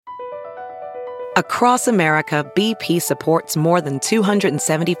Across America, BP supports more than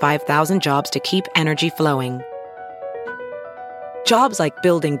 275,000 jobs to keep energy flowing. Jobs like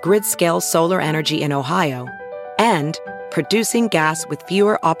building grid-scale solar energy in Ohio and producing gas with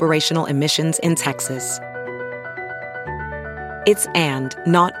fewer operational emissions in Texas. It's and,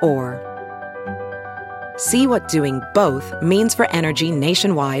 not or. See what doing both means for energy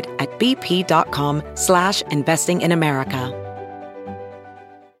nationwide at bp.com/investing in America.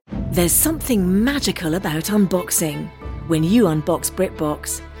 There's something magical about unboxing. When you unbox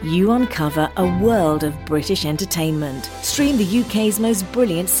BritBox, you uncover a world of British entertainment. Stream the UK's most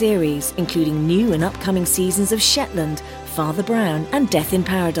brilliant series, including new and upcoming seasons of Shetland, Father Brown and Death in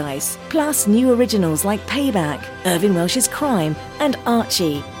Paradise. Plus new originals like Payback, Irving Welsh's Crime and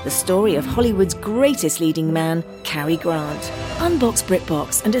Archie, the story of Hollywood's greatest leading man, Cary Grant. Unbox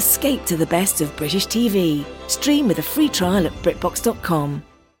BritBox and escape to the best of British TV. Stream with a free trial at BritBox.com.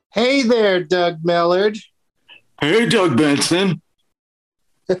 Hey there, Doug Mellard. Hey, Doug Benson.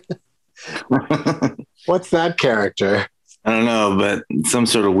 What's that character? I don't know, but some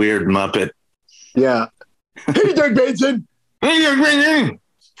sort of weird Muppet. Yeah. Hey, Doug Benson. Hey, Doug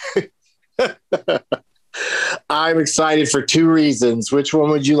Benson. I'm excited for two reasons. Which one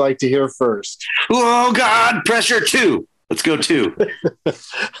would you like to hear first? Oh, God. Pressure 2. Let's go 2.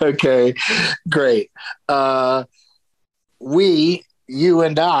 Okay, great. You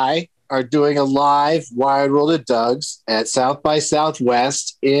and I are doing a live Wild World of Doug's at South by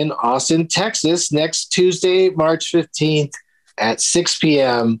Southwest in Austin, Texas, next Tuesday, March 15th at 6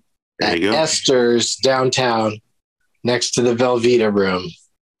 p.m. at Esther's downtown next to the Velveeta room.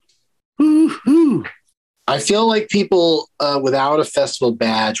 Woo-hoo. I feel like people without a festival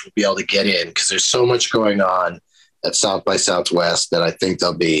badge will be able to get in because there's so much going on at South by Southwest that I think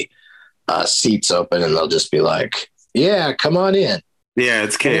there'll be seats open and they'll just be like, yeah, come on in. Yeah,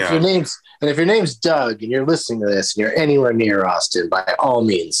 it's chaos. And if your name's Doug and you're listening to this and you're anywhere near Austin, by all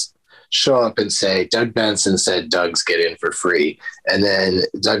means, show up and say, Doug Benson said Doug's get in for free. And then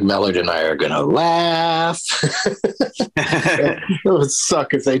Doug Mellard and I are going to laugh. It would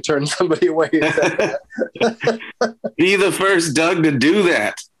suck if they turned somebody away. Be the first Doug to do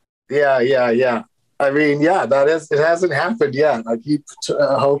that. Yeah. I mean, it hasn't happened yet. I keep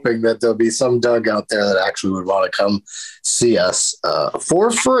hoping that there'll be some Doug out there that actually would want to come see us for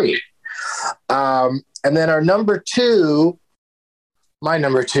free. And then my number two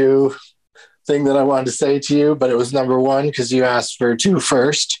thing that I wanted to say to you, but it was number one because you asked for two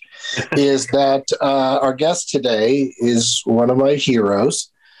first, is that our guest today is one of my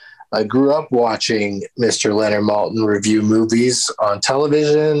heroes. I grew up watching Mr. Leonard Maltin review movies on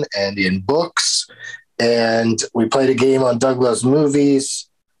television and in books. And we played a game on Doug Loves Movies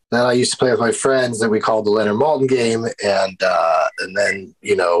that I used to play with my friends that we called the Leonard Maltin game. And then,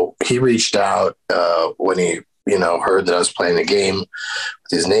 he reached out when he, heard that I was playing the game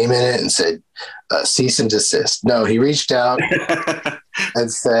with his name in it and said, cease and desist. No, he reached out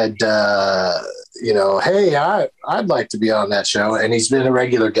and said, hey, I'd like to be on that show. And he's been a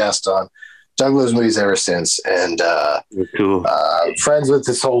regular guest on Doug Loves Movies ever since. And cool. Friends with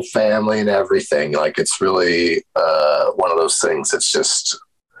his whole family and everything. Like, it's really one of those things that's just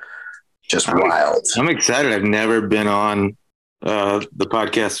wild. I'm excited. I've never been on the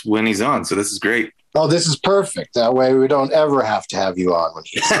podcast when he's on. So this is great. Oh, this is perfect. That way we don't ever have to have you on when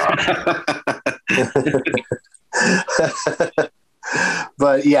he's on.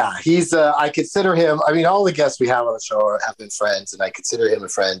 But yeah, he's, I consider him, I mean, all the guests we have on the show have been friends, and I consider him a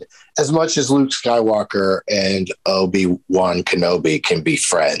friend as much as Luke Skywalker and Obi-Wan Kenobi can be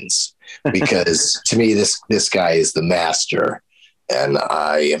friends, because to me, this guy is the master and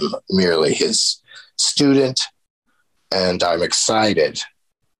I am merely his student, and I'm excited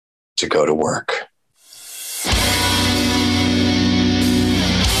to go to work.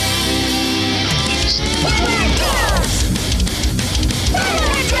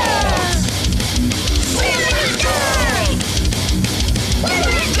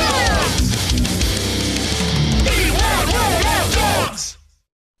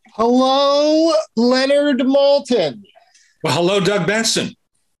 Hello, Leonard Maltin. Well, hello, Doug Benson.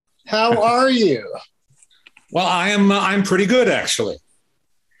 How are you? Well, I'm pretty good, actually.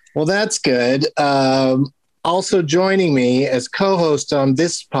 Well, that's good. Also joining me as co-host on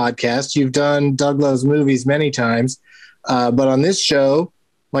this podcast, you've done Doug Loves Movies many times, but on this show,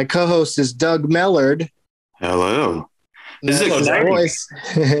 my co-host is Doug Mellard. Hello. This is exciting.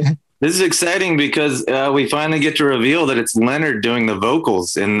 This is exciting because we finally get to reveal that it's Leonard doing the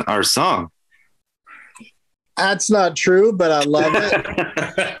vocals in our song. That's not true, but I love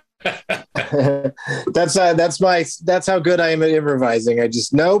it. That's how good I am at improvising. I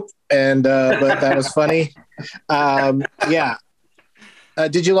just nope, and but that was funny. Yeah.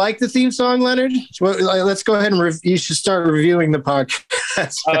 Did you like the theme song, Leonard? Well, let's go ahead and you should start reviewing the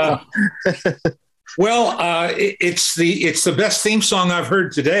podcast. It's the best theme song I've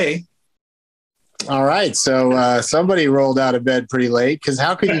heard today. All right, so somebody rolled out of bed pretty late, because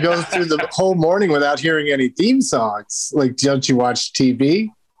how could you go through the whole morning without hearing any theme songs? Like, don't you watch TV?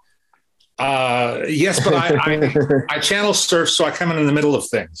 Yes, but I channel surf, so I come in the middle of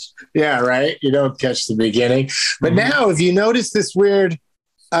things. Yeah, right. You don't catch the beginning. But now, if you notice this weird,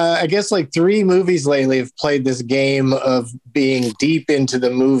 I guess like 3 movies lately have played this game of being deep into the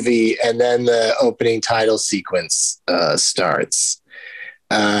movie and then the opening title sequence starts.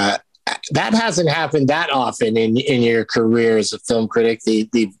 That hasn't happened that often in your career as a film critic,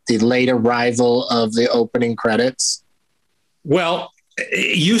 the late arrival of the opening credits. Well,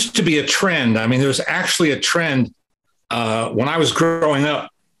 it used to be a trend. I mean, there was actually a trend when I was growing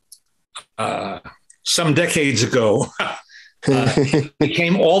up some decades ago. It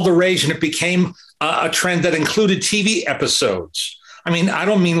became all the rage, and it became a trend that included TV episodes. I mean, I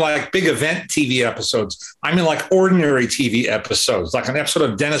don't mean like big event TV episodes. I mean like ordinary TV episodes, like an episode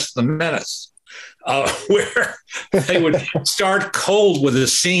of Dennis the Menace, where they would start cold with a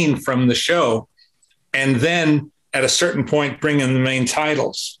scene from the show, and then at a certain point bring in the main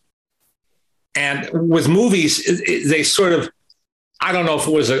titles. And with movies, they sort of, I don't know if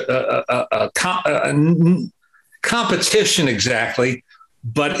it was a competition exactly,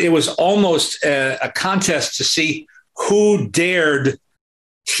 but it was almost a contest to see who dared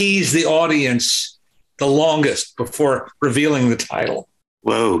tease the audience the longest before revealing the title.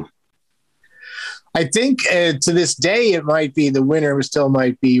 Whoa. I think to this day, it might be the winner still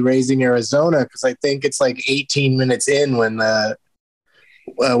might be Raising Arizona, because I think it's like 18 minutes in when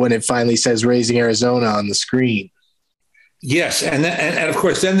it finally says Raising Arizona on the screen. Yes. And of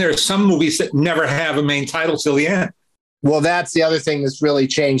course, then there are some movies that never have a main title till the end. Well, that's the other thing that's really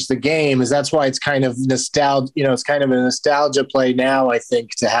changed the game, is that's why it's kind of nostalgia. It's kind of a nostalgia play now, I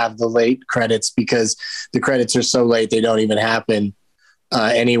think, to have the late credits, because the credits are so late, they don't even happen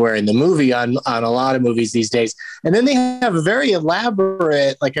anywhere in the movie on a lot of movies these days. And then they have a very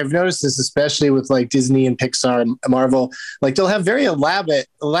elaborate, like I've noticed this, especially with like Disney and Pixar and Marvel, like they'll have very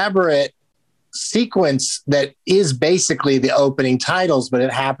elaborate sequence that is basically the opening titles, but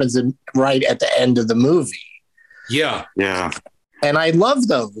it happens right at the end of the movie. Yeah. Yeah. And I love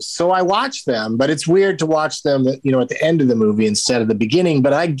those. So I watch them, but it's weird to watch them, at the end of the movie instead of the beginning.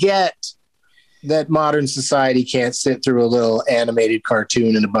 But I get that modern society can't sit through a little animated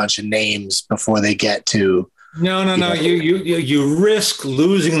cartoon and a bunch of names before they get to. No. You risk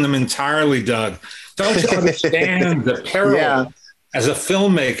losing them entirely, Doug. Don't you understand the peril as a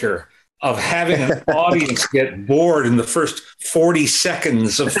filmmaker of having an audience get bored in the first 40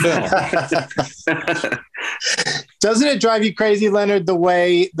 seconds of film? Doesn't it drive you crazy, Leonard, the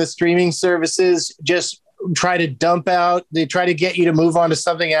way the streaming services just try to they try to get you to move on to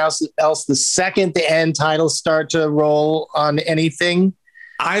something else the second the end titles start to roll on anything?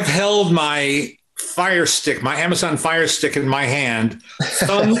 I've held my Fire Stick, my Amazon Fire Stick in my hand,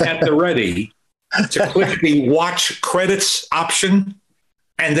 thumb at the ready to click the watch credits option,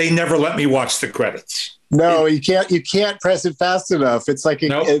 and they never let me watch the credits. No, you can't press it fast enough. It's like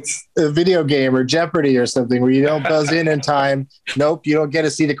it's a video game or Jeopardy or something where you don't buzz in time. Nope, you don't get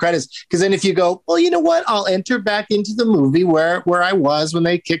to see the credits. Because then if you go, well, you know what? I'll enter back into the movie where I was when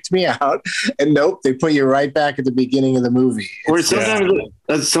they kicked me out. And nope, they put you right back at the beginning of the movie. Or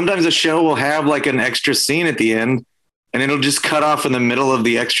sometimes a show will have like an extra scene at the end, and it'll just cut off in the middle of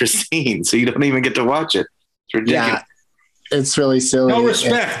the extra scene, so you don't even get to watch it. It's ridiculous. Yeah, it's really silly. No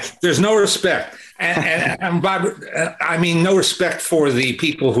respect. There's no respect. And Bob, I mean, no respect for the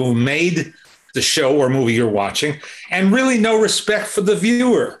people who made the show or movie you're watching, and really no respect for the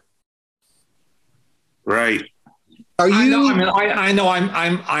viewer. Right. Are you? I know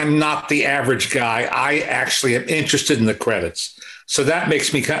I'm not the average guy. I actually am interested in the credits, so that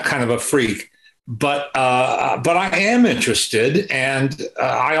makes me kind of a freak. But I am interested, and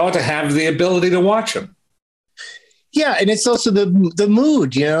I ought to have the ability to watch them. Yeah, and it's also the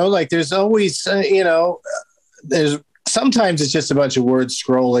mood, like there's always, there's sometimes it's just a bunch of words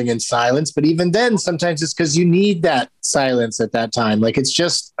scrolling in silence, but even then, sometimes it's because you need that silence at that time. Like it's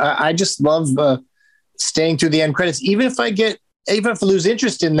just, I just love staying through the end credits, even if I lose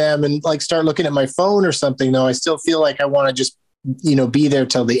interest in them and like start looking at my phone or something, though, I still feel like I want to just, be there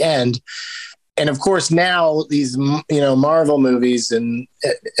till the end. And of course, now these, Marvel movies and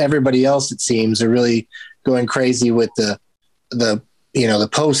everybody else, it seems, are really going crazy with the the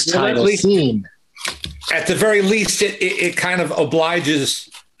post-title scene. At the very least, it kind of obliges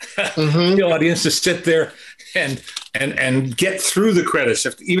the audience to sit there and get through the credits,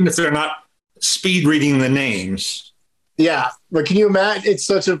 even if they're not speed reading the names. Yeah, but can you imagine? It's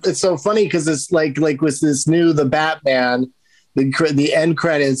so funny because it's like with this new The Batman, the end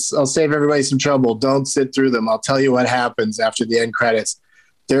credits. I'll save everybody some trouble. Don't sit through them. I'll tell you what happens after the end credits.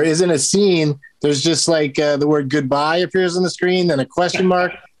 There isn't a scene. There's just like the word goodbye appears on the screen, then a question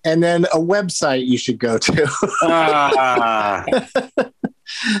mark, and then a website you should go to.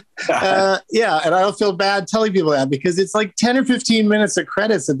 Yeah, and I don't feel bad telling people that because it's like 10 or 15 minutes of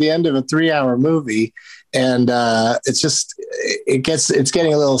credits at the end of a 3-hour movie. And it's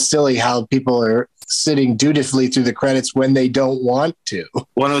getting a little silly how people are sitting dutifully through the credits when they don't want to.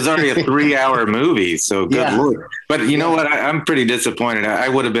 Well, it was already a 3-hour movie, so good Lord. But you know what? I'm pretty disappointed. I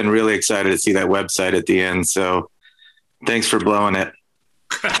would have been really excited to see that website at the end. So thanks for blowing it.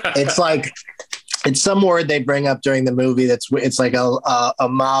 It's some word they bring up during the movie. It's like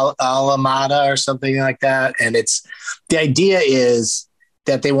alamada or something like that. And the idea is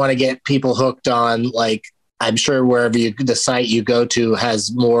that they want to get people hooked on, like, I'm sure wherever the site you go to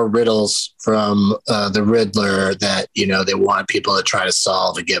has more riddles from the Riddler that, they want people to try to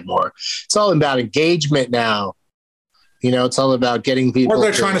solve and get more. It's all about engagement now. It's all about getting people. Or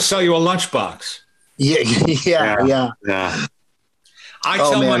they're trying to sell you a lunchbox. Yeah. I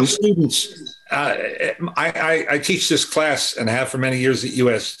tell my students, I teach this class and have for many years at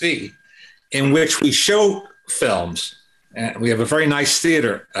USC, in which we show films. And we have a very nice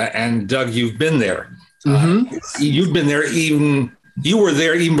theater. And Doug, you've been there. You've been there you were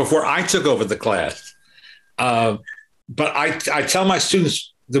there even before I took over the class. But I tell my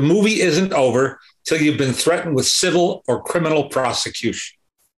students, the movie isn't over till you've been threatened with civil or criminal prosecution.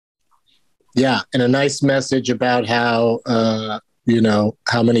 Yeah. And a nice message about how,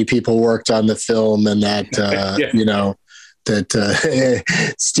 how many people worked on the film and that,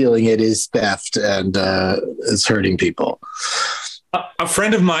 that stealing it is theft and is hurting people. A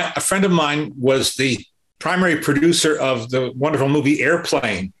friend of mine was the primary producer of the wonderful movie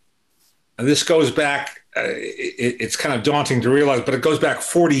Airplane. And this goes back, it's kind of daunting to realize, but it goes back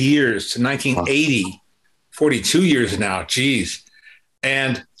 40 years to 1980, 42 years now. Geez.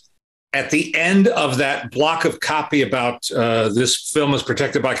 And at the end of that block of copy about this film is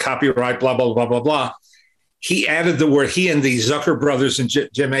protected by copyright, blah, blah, blah, blah, blah, he added the word, he and the Zucker brothers and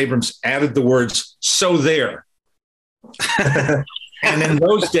Jim Abrams added the words, "so there." And in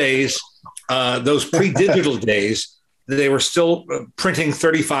those days, those pre-digital days, they were still printing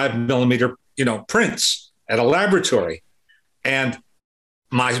 35 millimeter, prints at a laboratory. And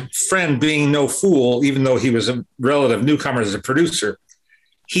my friend, being no fool, even though he was a relative newcomer as a producer,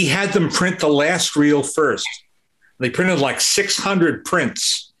 he had them print the last reel first. They printed like 600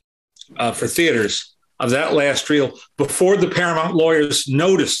 prints for theaters of that last reel before the Paramount lawyers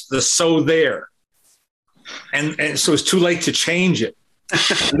noticed the "so there." And so it's too late to change it.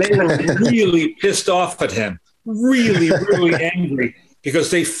 They were really pissed off at him, really, really angry, because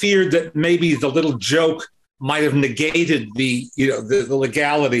they feared that maybe the little joke might have negated the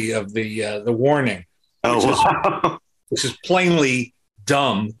legality of the warning. Which is plainly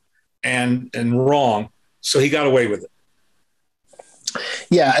dumb and wrong. So he got away with it.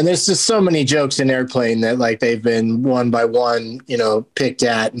 Yeah, and there's just so many jokes in Airplane that like they've been one by one, picked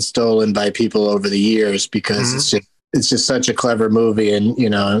at and stolen by people over the years because it's just such a clever movie, and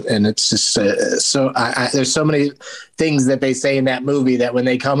and it's just there's so many things that they say in that movie that when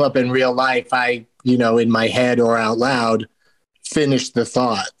they come up in real life, I in my head or out loud finish the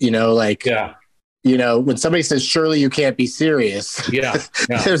thought. When somebody says, "Surely you can't be serious,"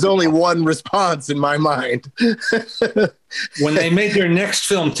 there's only one response in my mind. When they made their next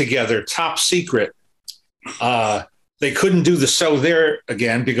film together, Top Secret, they couldn't do the "so there"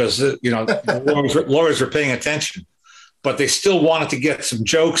 again because the lawyers were paying attention, but they still wanted to get some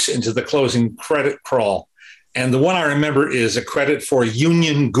jokes into the closing credit crawl. And the one I remember is a credit for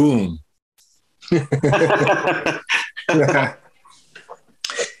Union Goon.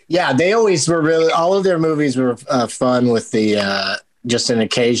 Yeah, they always were really, all of their movies were fun with the just an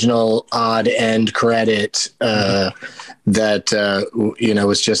occasional odd end credit that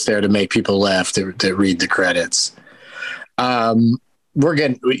was just there to make people laugh to read the credits. We're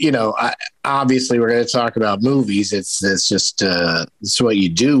getting, obviously we're going to talk about movies. It's just it's what you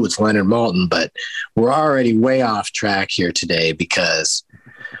do with Leonard Maltin, but we're already way off track here today because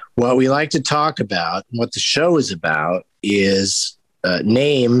what we like to talk about, what the show is about, is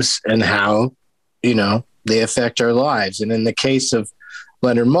names and how they affect our lives. And in the case of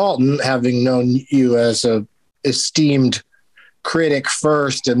Leonard Maltin, having known you as a esteemed critic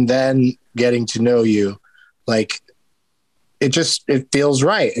first and then getting to know you, like it feels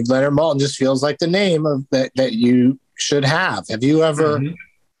right. Leonard Maltin just feels like the name of that you should have. Have you ever? Mm-hmm.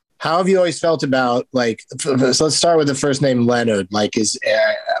 How have you always felt about, like, so let's start with the first name, Leonard. Like,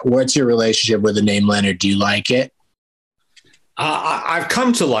 what's your relationship with the name Leonard? Do you like it? I've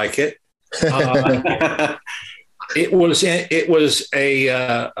come to like it. It was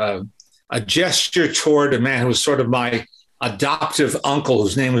a gesture toward a man who was sort of my adoptive uncle,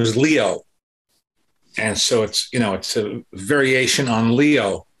 whose name was Leo. And so it's a variation on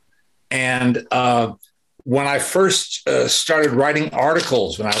Leo. And when I first started writing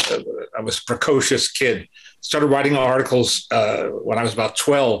articles, when I was a precocious kid, started writing articles when I was about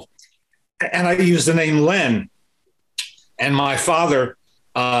 12, and I used the name Len. And my father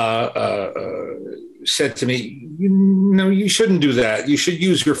said to me, you shouldn't do that. You should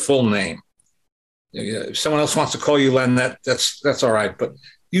use your full name. If someone else wants to call you Len, that's all right. But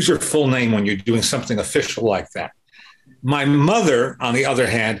use your full name when you're doing something official like that. My mother, on the other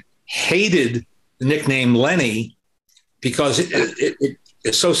hand, hated the nickname Lenny because she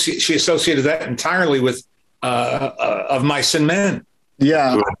associated that entirely with of mice and men.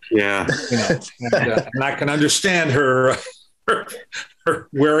 Yeah. Yeah. And I can understand her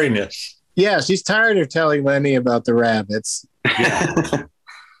wariness. Yeah, she's tired of telling Lenny about the rabbits. Yeah.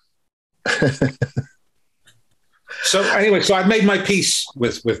 So anyway, I've made my peace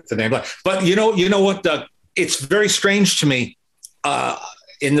with the name. But you know what, Doug? It's very strange to me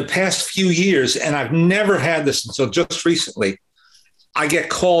in the past few years, and I've never had this until just recently. I get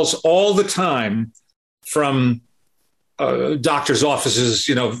calls all the time from doctors' offices,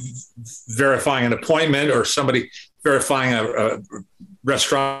 verifying an appointment or somebody verifying a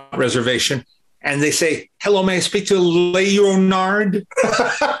restaurant reservation. And they say, "Hello, may I speak to Leonard?"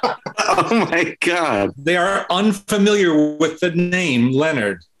 Oh my God. They are unfamiliar with the name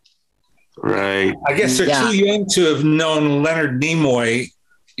Leonard. Right. I guess they're too young to have known Leonard Nimoy.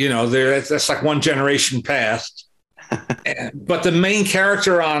 That's like one generation past. But the main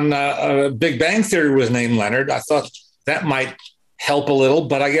character on Big Bang Theory was named Leonard. I thought that might help a little,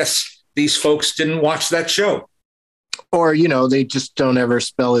 but I guess these folks didn't watch that show. Or, they just don't ever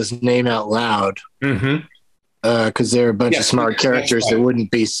spell his name out loud. Mm-hmm. Because they're a bunch of smart characters that wouldn't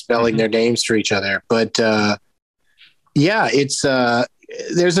be spelling their names for each other. But it's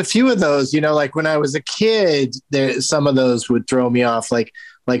there's a few of those, like when I was a kid, some of those would throw me off, like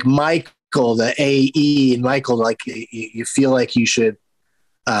Michael, the AE, and Michael, like you feel like you should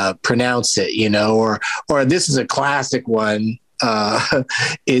pronounce it, or this is a classic one,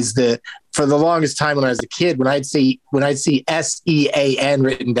 is that for the longest time when I was a kid, when I'd see SEAN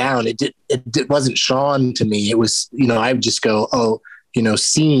written down, it wasn't Sean to me. It was, I would just go,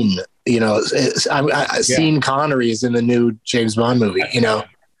 Sean, Sean Connery is in the new James Bond movie,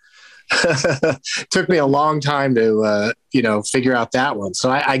 Took me a long time to, figure out that one. So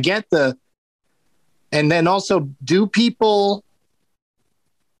I get and then also, do people,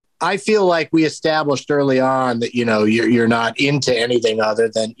 I feel like we established early on that, you're not into anything other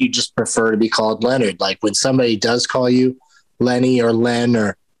than you just prefer to be called Leonard. Like when somebody does call you Lenny or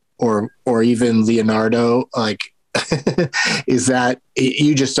Len or even Leonardo, like, is that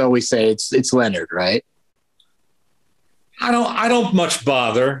you just always say it's Leonard, right? I don't much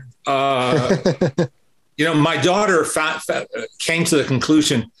bother. My daughter came to the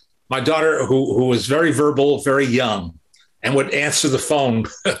conclusion, my daughter who was very verbal, very young, and would answer the phone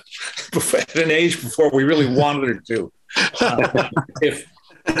at an age before we really wanted her to.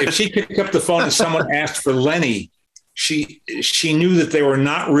 If she picked up the phone and someone asked for Lenny, she knew that they were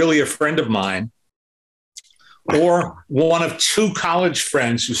not really a friend of mine or one of two college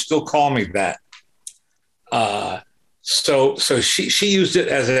friends who still call me that. So she used it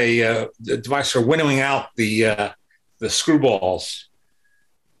as a device for winnowing out the screwballs.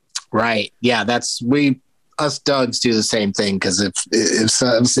 Right. Yeah, us Dougs do the same thing, because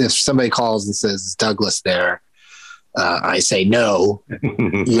if somebody calls and says Douglas there, I say no.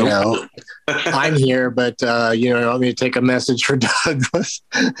 I'm here, but you want me to take a message for Douglas?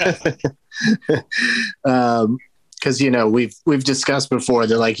 Because we've discussed before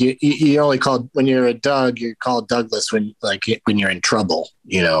that, like you only called when you're a Doug, you're called Douglas when you're in trouble,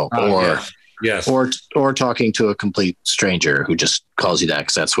 Yes. Or talking to a complete stranger who just calls you that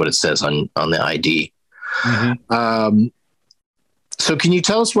because that's what it says on the ID. Mm-hmm. So can you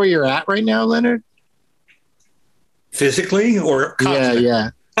tell us where you're at right now, Leonard? Physically or constantly?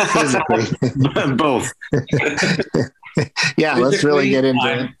 Yeah. Physically. Both. Yeah, let's really get into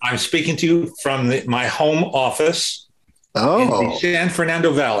it. I'm speaking to you from my home office in the San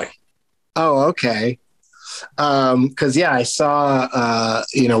Fernando Valley. Oh, okay. Because I saw,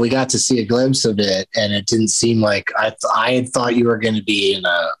 we got to see a glimpse of it, and it didn't seem like I had thought you were going to be in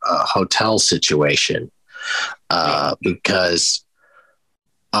a hotel situation, because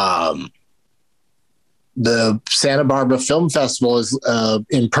the Santa Barbara Film Festival is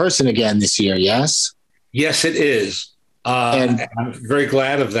in person again this year. Yes. Yes, it is. And I'm very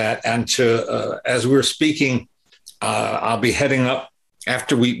glad of that. And as we're speaking, I'll be heading up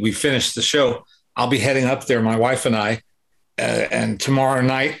after we finish the show. I'll be heading up there, my wife and I. And tomorrow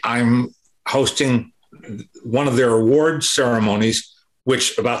night, I'm hosting one of their award ceremonies,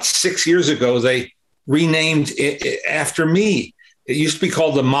 which about 6 years ago, they renamed it after me. It used to be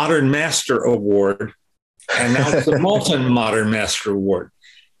called the Modern Master Award, and now it's the Maltin Modern Master Award,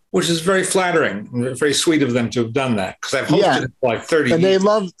 which is very flattering, very sweet of them to have done that, because I've hosted it for like 30 and years.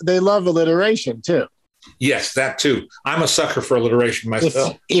 And they love alliteration too. Yes, that too. I'm a sucker for alliteration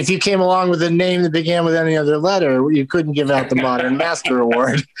myself. If you came along with a name that began with any other letter, you couldn't give out the Modern Master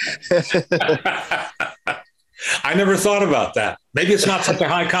Award. I never thought about that. Maybe it's not such a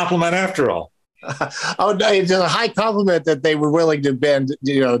high compliment after all. Oh, no, it's a high compliment that they were willing to bend,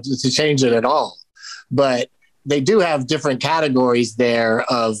 to change it at all. But they do have different categories there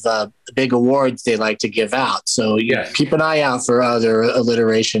of big awards they like to give out. So keep an eye out for other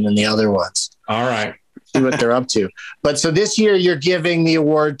alliteration in the other ones. All right. See what they're up to. But so this year you're giving the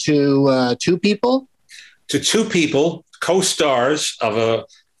award to two people? To two people, co-stars of a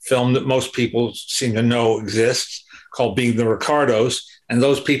film that most people seem to know exists, called Being the Ricardos. And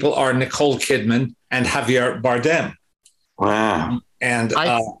those people are Nicole Kidman and Javier Bardem. Wow. And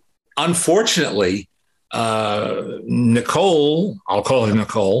unfortunately, Nicole, I'll call her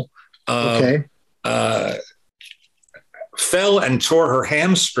Nicole, fell and tore her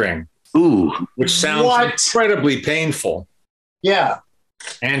hamstring. Ooh. Which sounds incredibly painful. Yeah.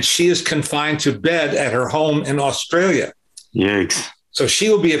 And she is confined to bed at her home in Australia. Yikes. So she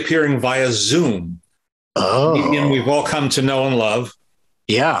will be appearing via Zoom. Oh. Medium we've all come to know and love.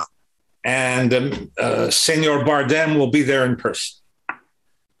 Yeah. And Senor Bardem will be there in person.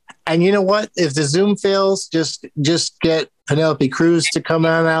 And you know what? If the Zoom fails, just get Penelope Cruz to come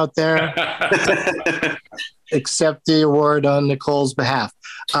on out there, accept the award on Nicole's behalf.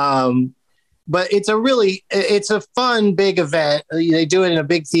 But it's a fun, big event. They do it in a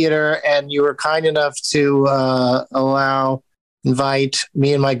big theater, and you were kind enough to invite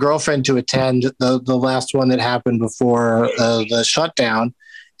me and my girlfriend to attend the last one that happened before the shutdown.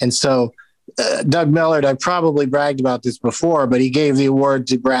 And so Doug Mellard, I probably bragged about this before, but he gave the award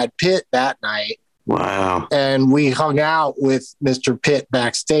to Brad Pitt that night. Wow. And we hung out with Mr. Pitt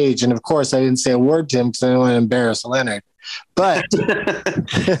backstage. And of course, I didn't say a word to him because I didn't want to embarrass Leonard. But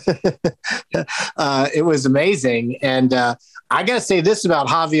it was amazing. And I got to say this about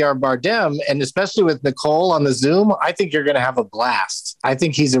Javier Bardem, and especially with Nicole on the Zoom, I think you're going to have a blast. I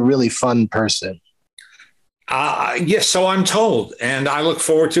think he's a really fun person. Yes, so I'm told. And I look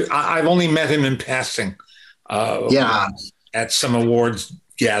forward to I've only met him in passing at some awards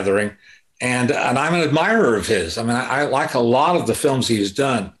gathering. And I'm an admirer of his. I mean, I like a lot of the films he's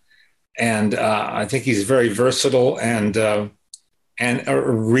done. And I think he's very versatile and a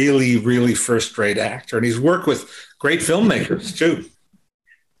really, really first-rate actor. And he's worked with great filmmakers, too.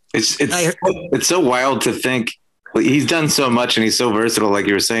 It's so wild to think. He's done so much and he's so versatile, like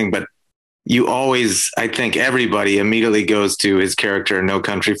you were saying. But you always, I think everybody immediately goes to his character in No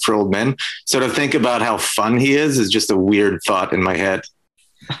Country for Old Men. So to think about how fun he is just a weird thought in my head.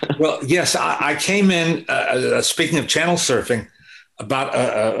 Well, yes, I came in, speaking of channel surfing, about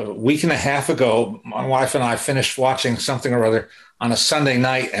a week and a half ago. My wife and I finished watching something or other on a Sunday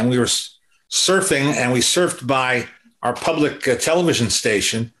night, and we were surfing, and we surfed by our public television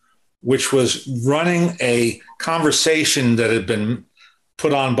station, which was running a conversation that had been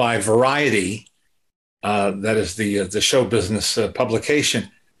put on by Variety, that is the show business publication,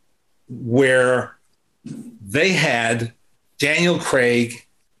 where they had Daniel Craig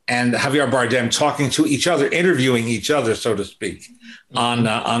and Javier Bardem talking to each other, interviewing each other, so to speak,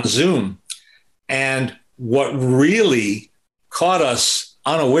 on Zoom. And what really caught us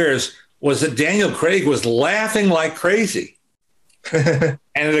unawares was that Daniel Craig was laughing like crazy. And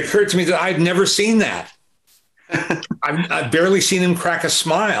it occurred to me that I'd never seen that. I've barely seen him crack a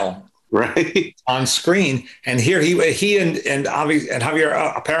smile on screen. And here he and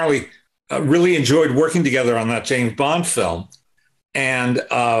Javier apparently really enjoyed working together on that James Bond film. And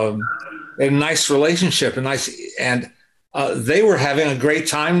a nice relationship, and they were having a great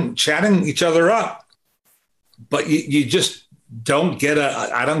time chatting each other up. But you just I don't get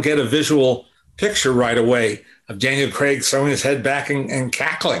a visual picture right away of Daniel Craig throwing his head back and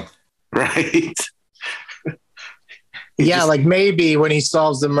cackling. Right. Yeah, like maybe when he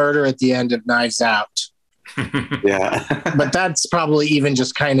solves the murder at the end of Knives Out. Yeah. But that's probably even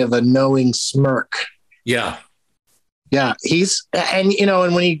just kind of a knowing smirk. Yeah. Yeah, and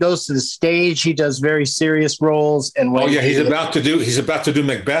when he goes to the stage, he does very serious roles. And when he's about to do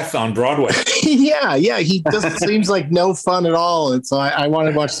Macbeth on Broadway. yeah, he just seems like no fun at all. And so I want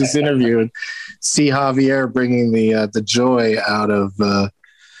to watch this interview and see Javier bringing the joy out of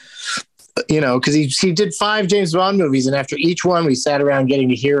because he did 5 James Bond movies, and after each one, we sat around getting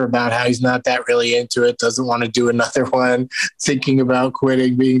to hear about how he's not that really into it, doesn't want to do another one, thinking about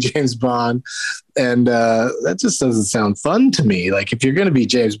quitting being James Bond. And that just doesn't sound fun to me. Like, if you're going to be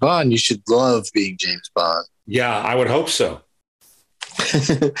James Bond, you should love being James Bond. Yeah, I would hope so.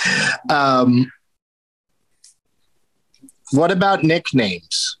 What about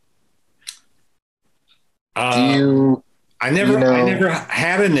nicknames? I never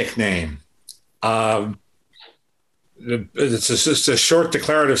had a nickname. It's just a short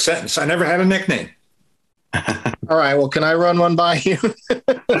declarative sentence. I never had a nickname. All right. Well, can I run one by you?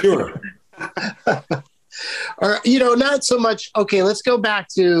 Sure. Or, not so much. Okay, let's go back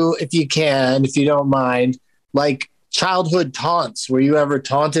to, if you don't mind, like childhood taunts. Were you ever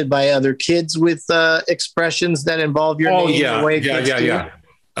taunted by other kids with expressions that involve your name? Yeah.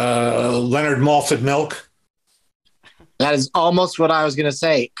 Leonard Malted Milk. That is almost what I was going to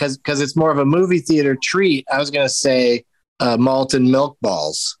say, because it's more of a movie theater treat. I was going to say Maltin milk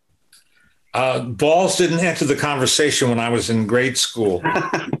balls. Balls didn't enter the conversation when I was in grade school,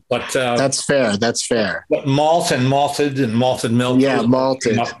 but that's fair. But malted and malted milk. Yeah,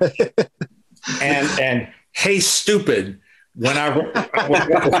 malted. and hey, stupid. When I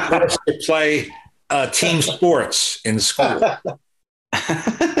was forced to play team sports in school.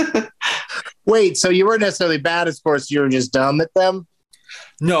 Wait, so you weren't necessarily bad at sports, you were just dumb at them?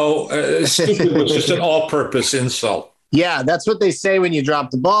 No, stupid was just an all-purpose insult. Yeah, that's what they say when you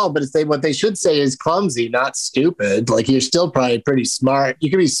drop the ball, but what they should say is clumsy, not stupid. Like, you're still probably pretty smart. You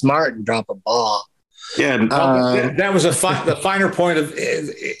can be smart and drop a ball. Yeah, that was the finer point of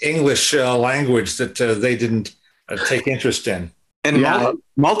English language that they didn't take interest in. And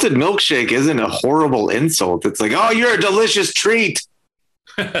malted milkshake isn't a horrible insult. It's like, oh, you're a delicious treat.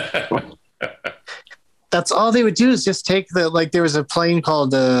 That's all they would do, is just take there was a plane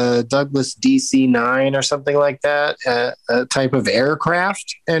called Douglas DC-9 or something like that, a type of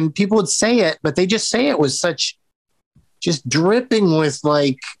aircraft, and people would say it, but they just say it with such, just dripping with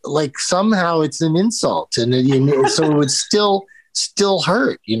like somehow it's an insult, and so it would still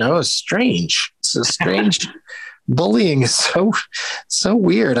hurt. It's strange. It's a strange. Bullying is so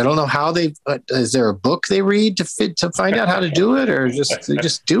weird. I don't know how is there a book they read to find out how to do it, or they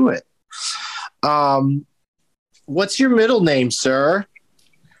just do it? What's your middle name, sir?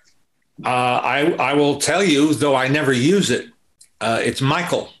 I will tell you, though I never use it. It's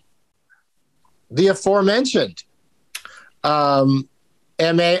Michael. The aforementioned. Micael?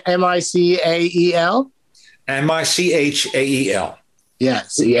 Michael. Yeah, C-H-A-E-L. Yeah.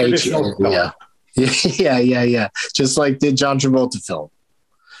 Just like the John Travolta film.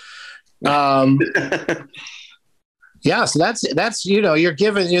 Yeah, so that's you're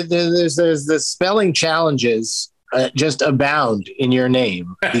given, there's the spelling challenges just abound in your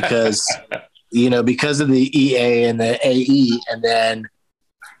name because because of the EA and the AE, and then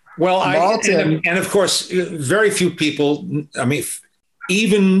and of course very few people, I mean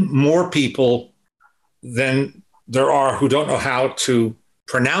even more people than there are who don't know how to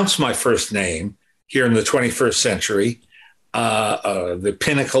pronounce my first name here in the 21st century, the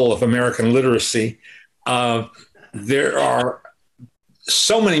pinnacle of American literacy. There are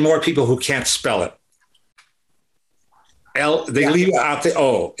so many more people who can't spell it. They leave out the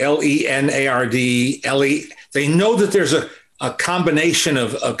O, Leonard, Le. They know that there's a combination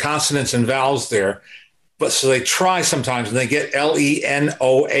of consonants and vowels there, but so they try sometimes and they get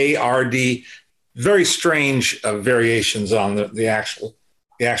Leonard. Very strange variations on the actual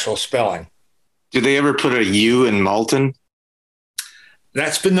spelling. Do they ever put a U in Maltin?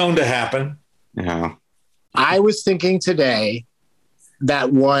 That's been known to happen. Yeah. I was thinking today that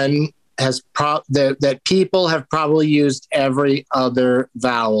that people have probably used every other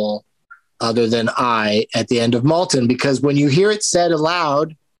vowel other than I at the end of Maltin, because when you hear it said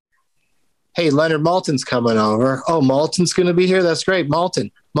aloud, hey, Leonard Maltin's coming over. Oh, Maltin's going to be here. That's great.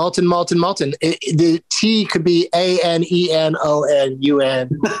 Maltin. The T could be Anenon.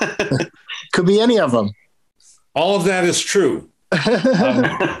 Could be any of them. All of that is true.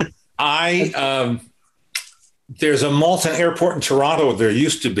 There's a Maltin airport in Toronto. There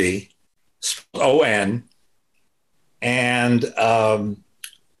used to be, O-N. And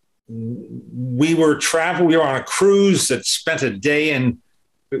we were on a cruise that spent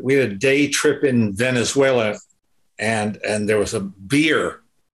we had a day trip in Venezuela, and there was a beer,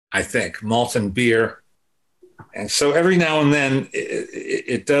 I think, Maltin beer. And so every now and then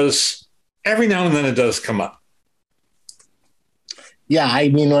it does come up. Yeah, I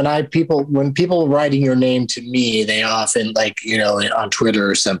mean, when people writing your name to me, they often, like, on Twitter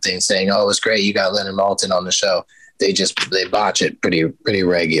or something, saying, "Oh, it was great, you got Leonard Maltin on the show." They botch it pretty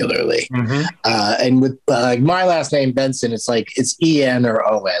regularly. Mm-hmm. And with my last name Benson, it's like it's EN or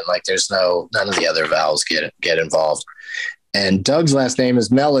ON. Like there's none of the other vowels get involved. And Doug's last name is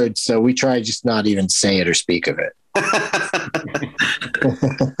Mellard, so we try just not even say it or speak of it.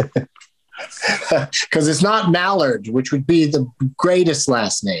 Because it's not Mallard, which would be the greatest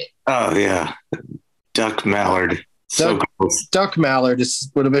last name. Oh yeah, Duck Mallard. Duck Mallard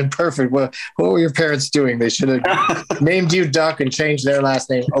would have been perfect. What were your parents doing? They should have named you Duck and changed their last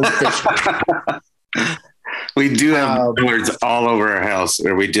name officially. We do have Mallards all over our house,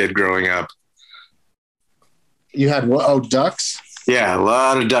 or we did growing up. You had what? Oh, ducks? Yeah, a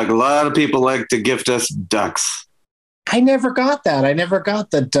lot of duck. A lot of people like to gift us ducks. I never got that. I never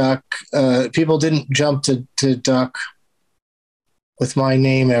got the duck. People didn't jump to duck with my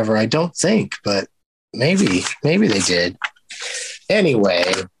name ever. I don't think, but maybe they did. Anyway,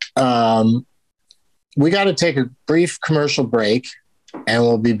 we got to take a brief commercial break, and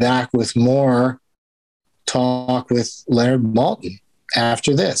we'll be back with more talk with Leonard Maltin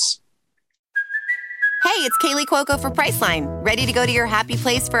after this. Hey, it's Kaylee Cuoco for Priceline. Ready to go to your happy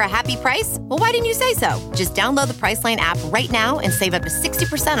place for a happy price? Well, why didn't you say so? Just download the Priceline app right now and save up to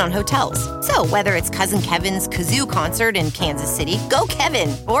 60% on hotels. So whether it's Cousin Kevin's Kazoo Concert in Kansas City, go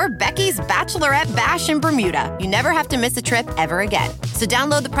Kevin, or Becky's Bachelorette Bash in Bermuda, you never have to miss a trip ever again. So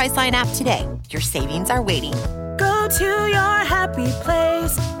download the Priceline app today. Your savings are waiting. Go to your happy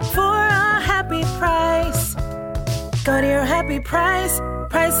place for a happy price. Go to your happy price,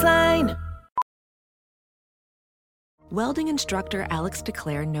 Priceline. Welding instructor Alex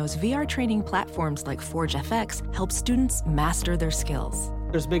DeClaire knows VR training platforms like Forge FX help students master their skills.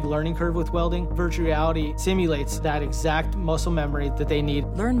 There's a big learning curve with welding. Virtual reality simulates that exact muscle memory that they need.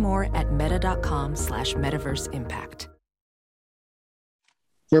 Learn more at meta.com/metaverseimpact.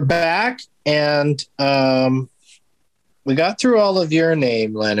 We're back, and we got through all of your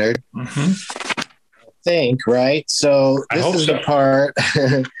name, Leonard. Mm-hmm. I think, right? So this is the part.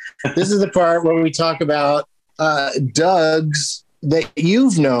 This is the part where we talk about Doug's that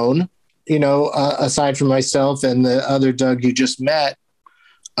you've known, aside from myself and the other Doug you just met.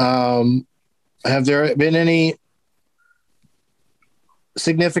 Have there been any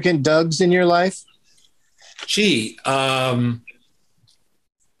significant Dougs in your life? Gee,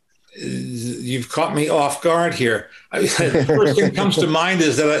 you've caught me off guard here. The first thing that comes to mind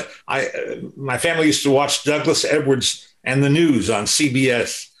is that my family used to watch Douglas Edwards and the News on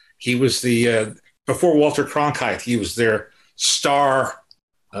CBS. He was before Walter Cronkite, he was their star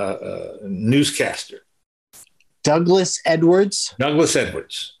newscaster. Douglas Edwards? Douglas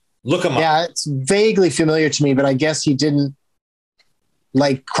Edwards. Look him up. Yeah, it's vaguely familiar to me, but I guess he didn't,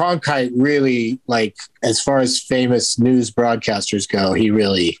 like Cronkite really, like as far as famous news broadcasters go, he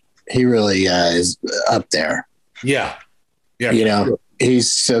really is up there. Yeah.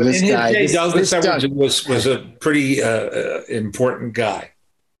 He's so this guy. Douglas Edwards was a pretty important guy.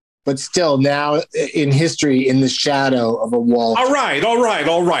 But still, now in history, in the shadow of a wall. All right.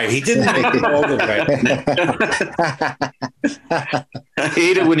 He didn't make it all the way. I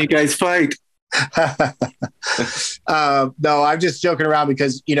hate it when you guys fight. No, I'm just joking around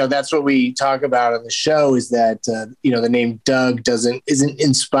because, that's what we talk about on the show is that, the name Doug isn't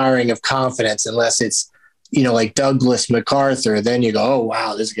inspiring of confidence unless it's, like Douglas MacArthur. Then you go, oh,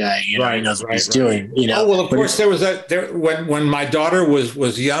 wow, this guy, he knows what he's doing. Oh, well, of course, there was when my daughter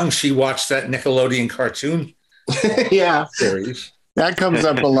was young, she watched that Nickelodeon cartoon series. That comes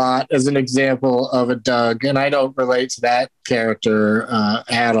up a lot as an example of a Doug, and I don't relate to that character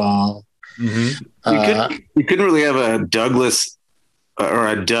at all. Mm-hmm. You couldn't really have a Douglas or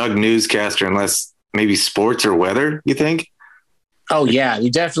a Doug newscaster unless maybe sports or weather, you think? Oh, yeah. You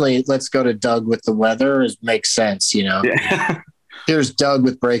definitely, let's go to Doug with the weather. It makes sense, Yeah. Here's Doug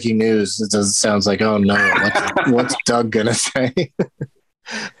with breaking news. It sounds like, oh, no, what's Doug going to say?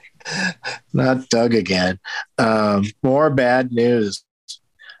 Not Doug again. More bad news.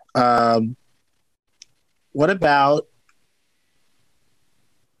 What about,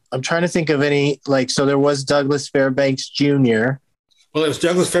 I'm trying to think of any, so there was Douglas Fairbanks Jr. Well, it was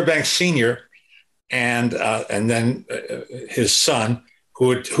Douglas Fairbanks Sr. and then his son,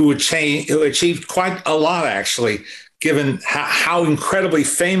 who achieved quite a lot, actually. given how incredibly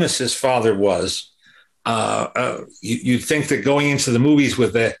famous his father was, you'd think that going into the movies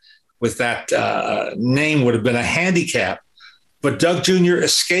with that name would have been a handicap. But Doug Jr.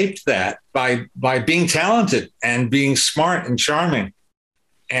 escaped that by being talented and being smart and charming,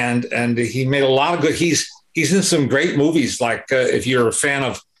 and he made a lot of good. He's in some great movies. Like if you're a fan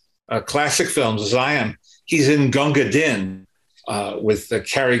of classic films, as I am, he's in Gunga Din with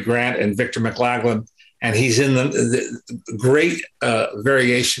Cary Grant and Victor McLaglen, and he's in the great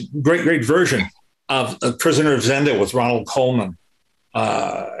great version of Prisoner of Zenda with Ronald Colman.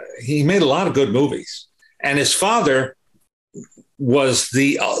 He made a lot of good movies, and his father was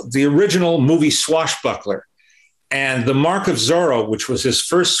the original movie swashbuckler. And The Mark of Zorro, which was his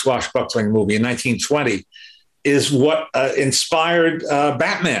first swashbuckling movie in 1920, is what inspired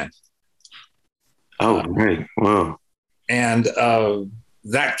Batman. Oh, right. Whoa. And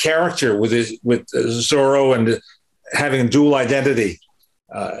that character with Zorro and having a dual identity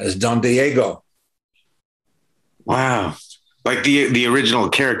as Don Diego. Wow. Like the original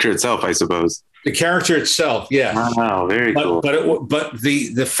character itself, I suppose. The character itself, yes. Wow, very cool. But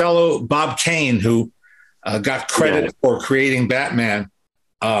the fellow Bob Kane, who got credit for creating Batman,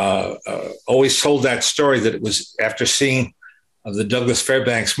 always told that story that it was after seeing the Douglas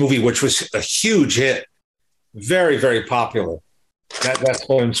Fairbanks movie, which was a huge hit, very, very popular. That's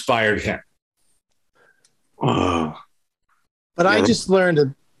what inspired him. But I just learned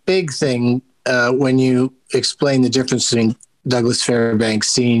a big thing when you explain the difference between Douglas Fairbanks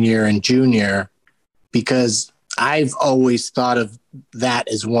Sr. and Jr., because I've always thought of that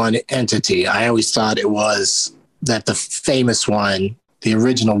as one entity. I always thought it was that the famous one, the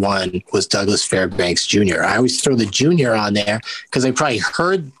original one, was Douglas Fairbanks Jr. I always throw the Jr. on there because I probably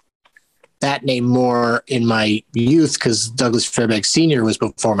heard that name more in my youth because Douglas Fairbanks Sr. was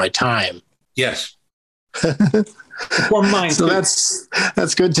before my time. Yes. Before mine. So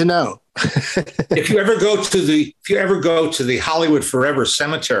that's good to know. If you ever go to the Hollywood Forever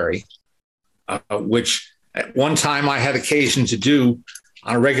Cemetery, which at one time I had occasion to do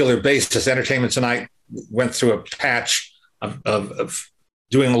on a regular basis, Entertainment Tonight went through a patch of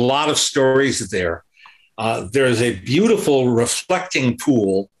doing a lot of stories there. There is a beautiful reflecting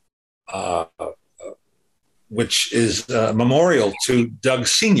pool, which is a memorial to Doug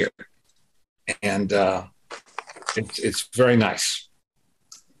Sr. And it's very nice.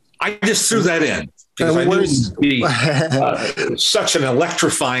 I just threw that in because I knew it would be such an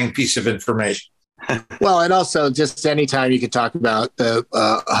electrifying piece of information. Well, and also just anytime you could talk about the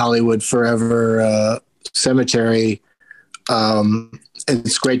Hollywood Forever Cemetery,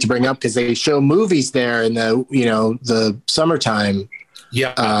 it's great to bring up because they show movies there in the summertime.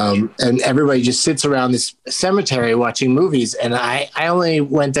 Yeah. And everybody just sits around this cemetery watching movies. And I only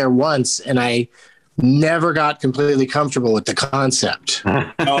went there once and I never got completely comfortable with the concept.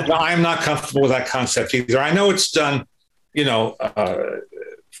 No, I'm not comfortable with that concept either. I know it's done,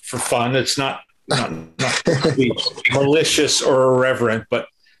 for fun. It's not to be malicious or irreverent, but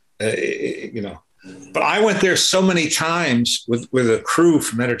But I went there so many times with a crew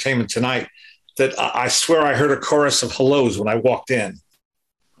from Entertainment Tonight that I swear I heard a chorus of hellos when I walked in.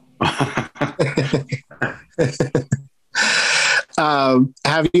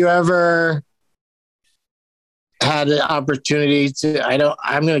 Have you ever had an opportunity to,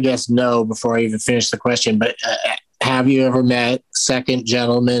 I'm going to guess no before I even finish the question, but have you ever met Second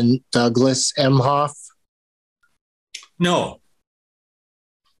Gentleman Douglas Emhoff? No.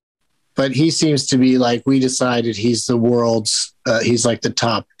 But he seems to be like, we decided he's the world's, he's like the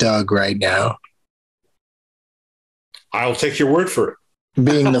top Doug right now. I'll take your word for it.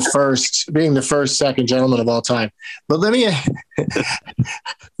 being the first second gentleman of all time. But let me,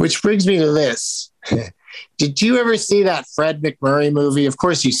 which brings me to this. Did you ever see that Fred McMurray movie? Of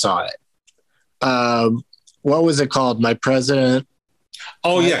course you saw it. What was it called? My President?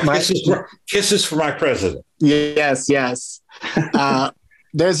 Oh, yeah. Kisses for My President. Yes.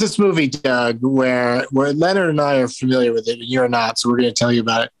 There's this movie, Doug, where Leonard and I are familiar with it, and you're not, so we're going to tell you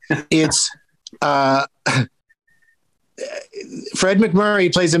about it. It's Fred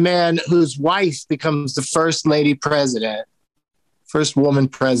McMurray plays a man whose wife becomes the first lady president, first woman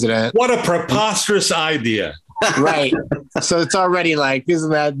president. What a preposterous idea. Right. So it's already like,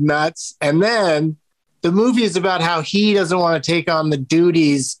 isn't that nuts? And then the movie is about how he doesn't want to take on the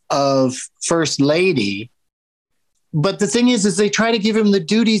duties of first lady. But the thing is they try to give him the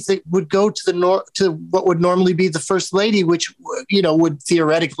duties that would go to what would normally be the first lady, which, would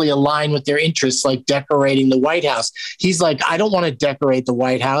theoretically align with their interests, like decorating the White House. He's like, I don't want to decorate the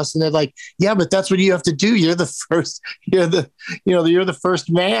White House. And they're like, yeah, but that's what you have to do. You're the first, you're the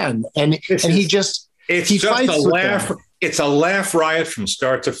first man. And he just, It's he just fights a with laugh. them. It's a laugh riot from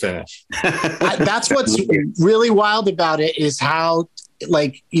start to finish. That's what's really wild about it is how,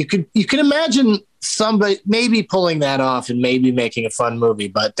 like, you can imagine somebody maybe pulling that off and maybe making a fun movie,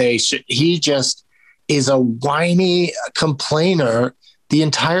 but he just is a whiny complainer the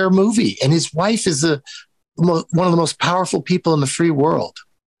entire movie, and his wife is one of the most powerful people in the free world.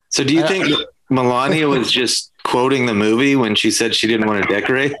 So do you think Melania was just quoting the movie when she said she didn't want to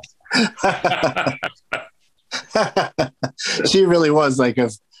decorate? She really was like a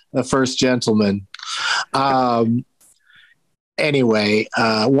first gentleman. Anyway,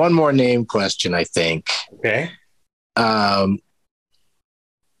 one more name question, I think. Okay.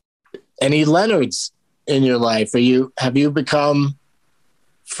 Any Leonards in your life? Have you become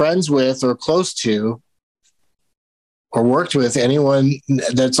friends with or close to or worked with anyone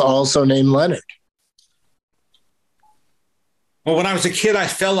that's also named Leonard? Well, when I was a kid, I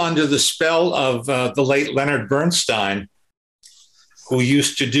fell under the spell of the late Leonard Bernstein, who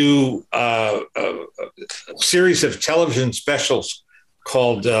used to do a series of television specials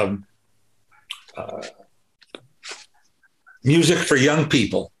called Music for Young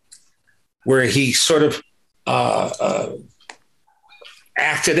People, where he sort of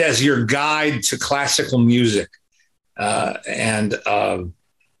acted as your guide to classical music. And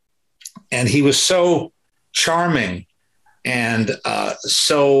he was so charming and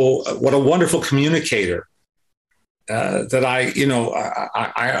so what a wonderful communicator that I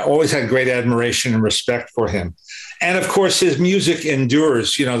always had great admiration and respect for him. And of course, his music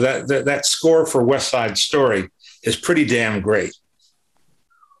endures. That score for West Side Story is pretty damn great.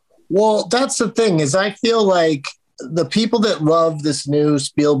 Well, that's the thing is I feel like the people that love this new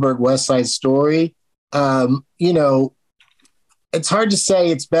Spielberg West Side Story, it's hard to say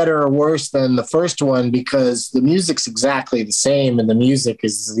it's better or worse than the first one because the music's exactly the same, and the music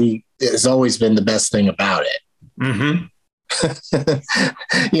has always been the best thing about it. Mm-hmm.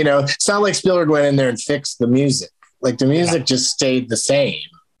 It's not like Spielberg went in there and fixed the music. Like the music just stayed the same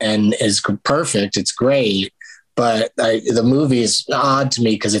and is perfect. It's great, but the movie is odd to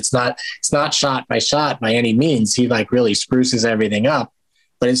me because it's not shot by shot by any means. He like really spruces everything up,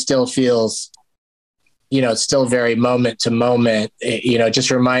 but it still feels. It's still very moment to moment. It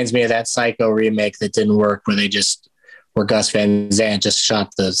just reminds me of that Psycho remake that didn't work where Gus Van Sant just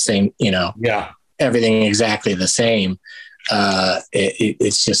shot the same, everything exactly the same.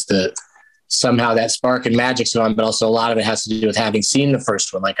 It's just somehow that spark and magic's gone, but also a lot of it has to do with having seen the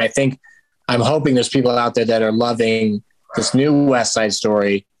first one. Like, I'm hoping there's people out there that are loving this new West Side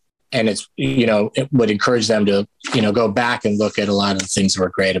Story, and it would encourage them to, go back and look at a lot of the things that were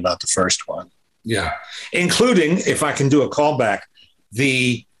great about the first one. Yeah, including, if I can do a callback,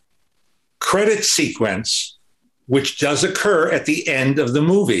 the credit sequence, which does occur at the end of the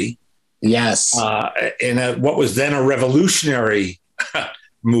movie. Yes. In what was then a revolutionary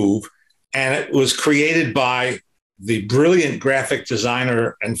move. And it was created by the brilliant graphic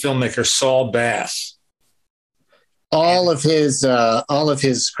designer and filmmaker Saul Bass. All of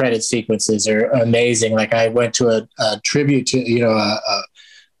his credit sequences are amazing. Like I went to a tribute to,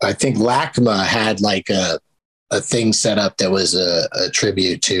 I think LACMA had like a thing set up that was a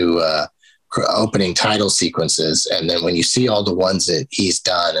tribute to opening title sequences. And then when you see all the ones that he's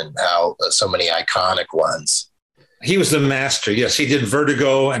done and how so many iconic ones. He was the master. Yes, he did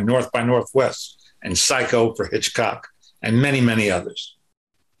Vertigo and North by Northwest and Psycho for Hitchcock and many, many others.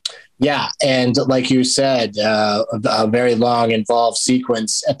 Yeah. And like you said, a very long involved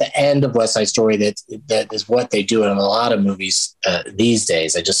sequence at the end of West Side Story that is what they do in a lot of movies these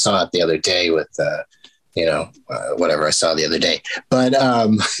days. I just saw it the other day with, whatever I saw the other day. But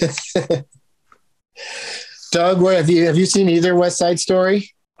Doug, have you seen either West Side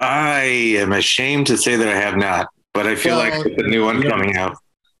Story? I am ashamed to say that I have not, but I feel like with the new one coming out,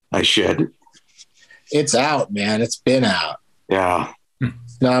 I should. It's out, man. It's been out. Yeah.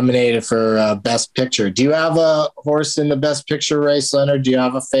 Nominated for Best Picture. Do you have a horse in the Best Picture race, Leonard? Do you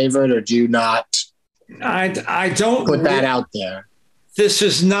have a favorite, or do you not? I don't put that out there. This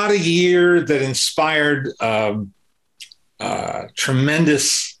is not a year that inspired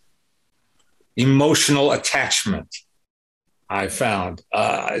tremendous emotional attachment. I found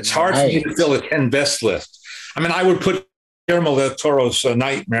it's hard for me to fill a 10 best list. I mean, I would put Guillermo del Toro's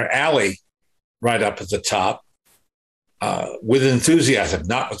Nightmare Alley right up at the top. With enthusiasm,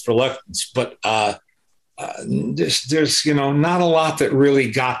 not with reluctance, but there's not a lot that really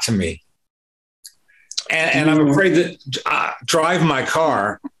got to me, and I'm afraid that Drive My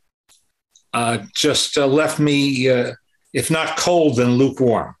Car just left me, if not cold, then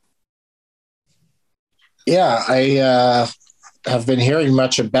lukewarm. Yeah, have been hearing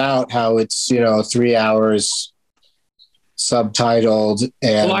much about how it's 3 hours subtitled.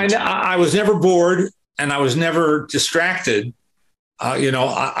 And well, I was never bored and I was never distracted.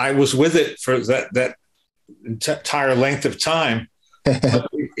 I was with it for that entire length of time.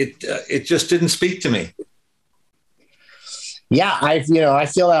 It just didn't speak to me. Yeah, I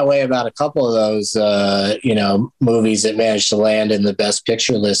feel that way about a couple of those movies that managed to land in the Best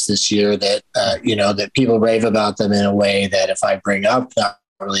Picture list this year. That that people rave about them in a way that if I bring up not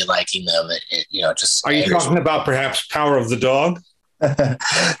really liking them, it just. Are you talking about perhaps Power of the Dog?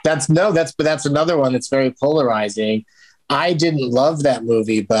 That's another one that's very polarizing. I didn't love that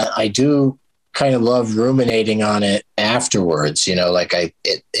movie, but I do kind of love ruminating on it afterwards. It's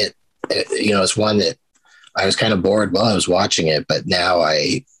one that I was kind of bored while I was watching it, but now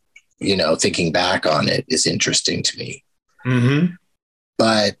thinking back on it is interesting to me. Mm-hmm.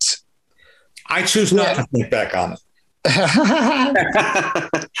 But I choose not to think back on it.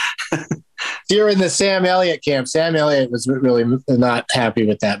 You're in the Sam Elliott camp. Sam Elliott was really not happy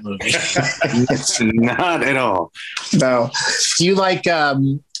with that movie. Not at all. No. Do you like?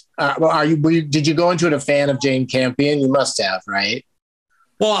 Did you go into it a fan of Jane Campion? You must have, right?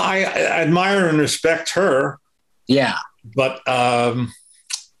 Well, I admire and respect her. Yeah, but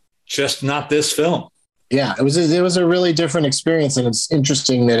just not this film. Yeah, it was a really different experience, and it's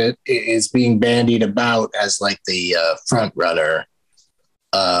interesting that it is being bandied about as like the front runner.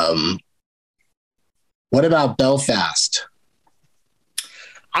 What about Belfast?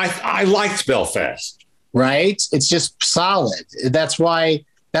 I liked Belfast. Right? It's just solid. That's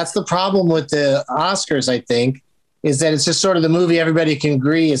the problem with the Oscars, I think, is that it's just sort of the movie everybody can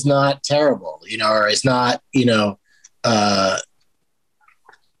agree is not terrible, or is not,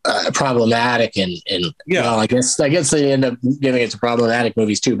 problematic. And yeah, well, I guess they end up giving it to problematic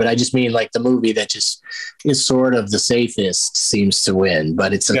movies too. But I just mean like the movie that just is sort of the safest seems to win,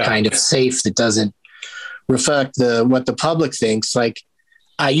 but it's a kind of safe that doesn't reflect what the public thinks. Like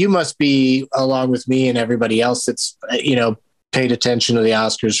you must be, along with me and everybody else that's, paid attention to the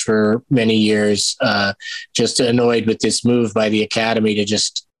Oscars for many years, just annoyed with this move by the Academy to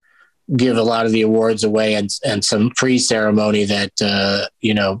just give a lot of the awards away and some pre-ceremony that,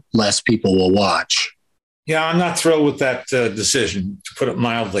 less people will watch. Yeah, I'm not thrilled with that decision, to put it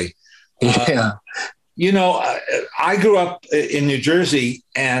mildly. Yeah. I grew up in New Jersey,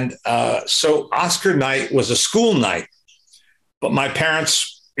 and so Oscar night was a school night, but my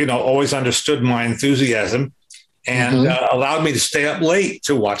parents, always understood my enthusiasm and allowed me to stay up late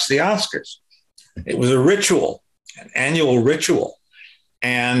to watch the Oscars. It was a ritual, an annual ritual.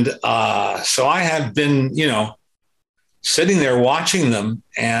 And so I have been, sitting there watching them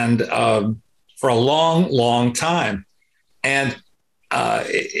and for a long, long time. And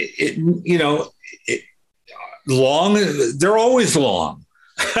long, they're always long.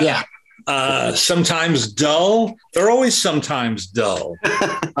 Yeah. Sometimes dull. They're always sometimes dull.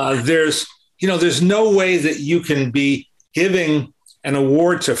 There's no way that you can be giving an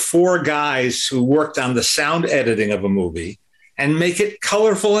award to 4 guys who worked on the sound editing of a movie and make it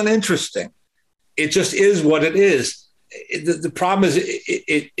colorful and interesting. It just is what it is. The problem is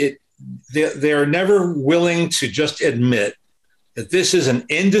they're never willing to just admit that this is an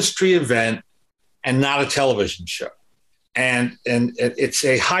industry event and not a television show. And it's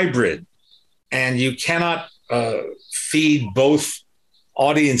a hybrid, and you cannot feed both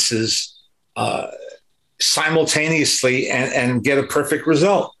audiences simultaneously and get a perfect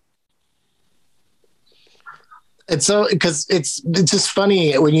result. And so, because it's just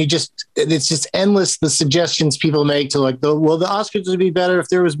funny when it's just endless, the suggestions people make to the Oscars would be better if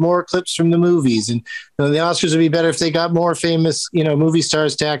there was more clips from the movies, and the Oscars would be better if they got more famous, movie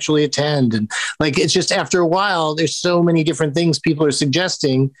stars to actually attend. And like, it's just after a while, there's so many different things people are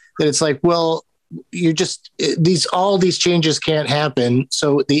suggesting that it's like, well, all these changes can't happen.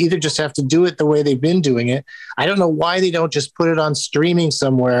 So they either just have to do it the way they've been doing it. I don't know why they don't just put it on streaming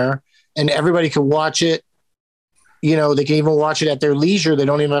somewhere and everybody can watch it. They can even watch it at their leisure. They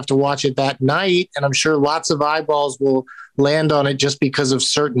don't even have to watch it that night. And I'm sure lots of eyeballs will land on it just because of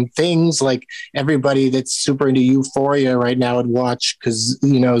certain things. Like everybody that's super into Euphoria right now would watch because,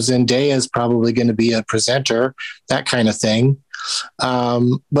 Zendaya is probably going to be a presenter, that kind of thing.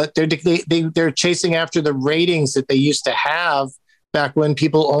 But they're chasing after the ratings that they used to have back when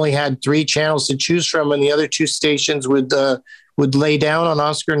people only had 3 channels to choose from, and the other 2 stations would lay down on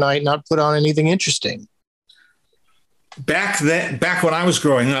Oscar night, not put on anything interesting. Back when I was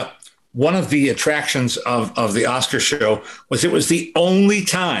growing up, one of the attractions of the Oscar show was it was the only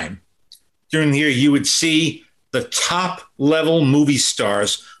time during the year you would see the top level movie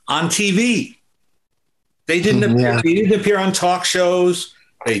stars on TV. They didn't appear on talk shows.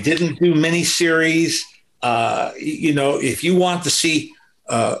 They didn't do miniseries. If you want to see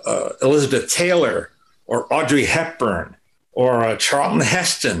Elizabeth Taylor or Audrey Hepburn or Charlton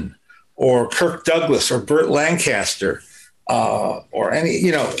Heston or Kirk Douglas or Burt Lancaster or any,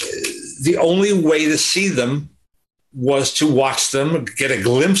 the only way to see them was to watch them, get a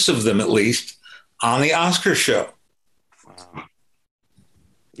glimpse of them at least on the Oscar show.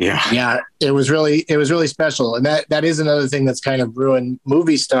 Yeah, it was really special, and that is another thing that's kind of ruined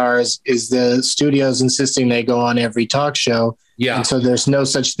movie stars is the studios insisting they go on every talk show. Yeah, and so there's no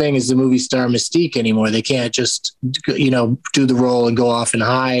such thing as the movie star mystique anymore. They can't just do the role and go off and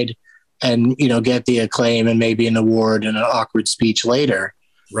hide, and get the acclaim and maybe an award and an awkward speech later.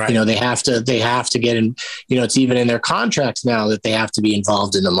 Right. They have to get in. It's even in their contracts now that they have to be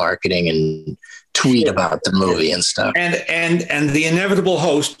involved in the marketing and tweet about the movie and stuff. And the inevitable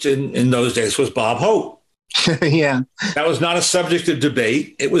host in those days was Bob Hope. Yeah. That was not a subject of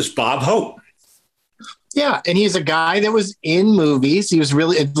debate. It was Bob Hope. Yeah. And he's a guy that was in movies. He was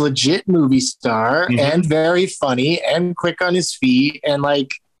really a legit movie star and very funny and quick on his feet. And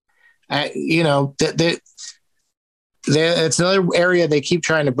it's another area they keep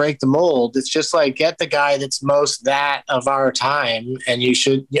trying to break the mold. It's just like, get the guy that's most that of our time and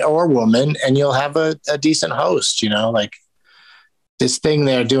or woman, and you'll have a decent host, like this thing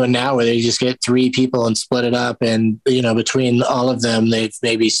they're doing now where they just get 3 people and split it up. And, between all of them, they've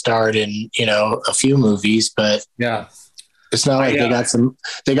maybe starred in, a few movies, but yeah, it's not like they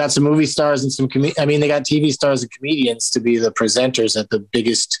got some movie stars and some, they got TV stars and comedians to be the presenters at the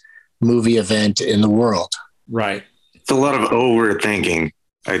biggest movie event in the world. Right. It's a lot of overthinking,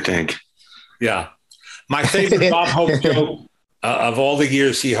 I think. Yeah. My favorite Bob Hope joke of all the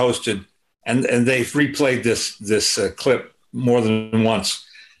years he hosted, and they've replayed this clip more than once,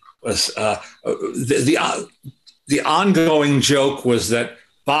 was the ongoing joke was that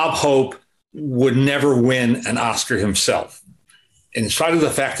Bob Hope would never win an Oscar himself, in spite of the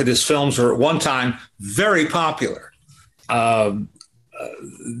fact that his films were at one time very popular.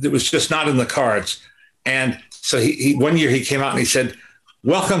 It was just not in the cards. And so he one year he came out and he said,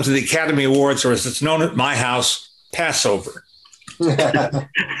 "Welcome to the Academy Awards, or as it's known at my house, Passover."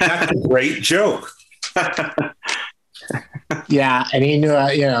 That's a great joke. Yeah, and he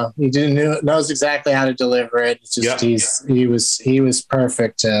knew, knows exactly how to deliver it. It's just he was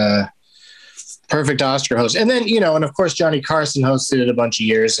perfect, perfect Oscar host. And then and of course Johnny Carson hosted it a bunch of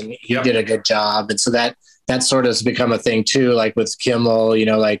years, and he did a good job. And so that sort of has become a thing too, like with Kimmel,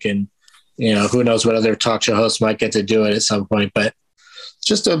 who knows what other talk show hosts might get to do it at some point, but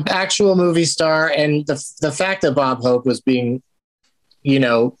just an actual movie star. And the fact that Bob Hope was being,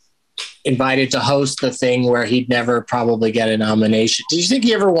 invited to host the thing where he'd never probably get a nomination. Did you think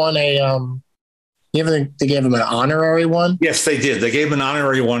he ever won you ever think they gave him an honorary one? Yes, they did. They gave him an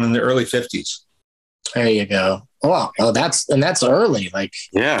honorary one in the early 50s. There you go. Oh, that's early. Like,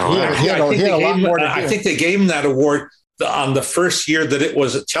 yeah. He had a lot more to do. I think they gave him that award on the first year that it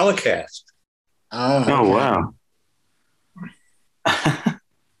was a telecast. Oh, wow.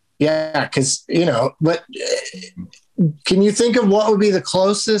 Yeah, because, but can you think of what would be the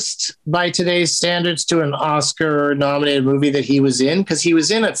closest by today's standards to an Oscar-nominated movie that he was in? Because he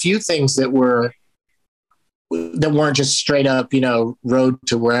was in a few things that weren't just straight up, Road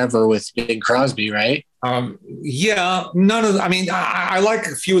to Wherever with Bing Crosby, right? Yeah, none of. I like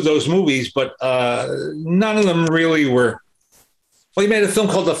a few of those movies, but none of them really were. Well, he made a film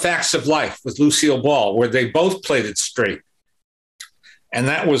called The Facts of Life with Lucille Ball, where they both played it straight, and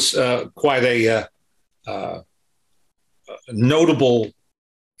that was quite a notable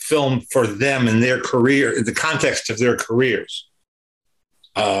film for them in their career, in the context of their careers.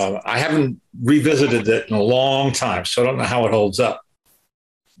 I haven't revisited it in a long time, so I don't know how it holds up.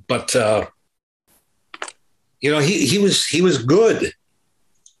 But he was good.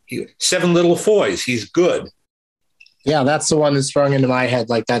 Seven Little Foys, he's good. Yeah, that's the one that sprung into my head.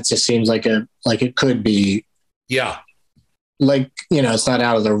 Like, that just seems like it could be. Yeah. Like, it's not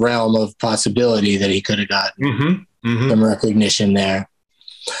out of the realm of possibility that he could have gotten some recognition there.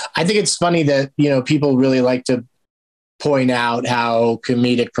 I think it's funny that, people really like to point out how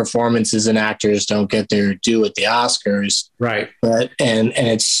comedic performances and actors don't get their due at the Oscars. Right. But, and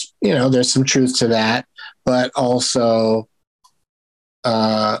it's, there's some truth to that, but also,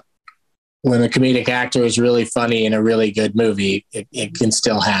 when a comedic actor is really funny in a really good movie, it can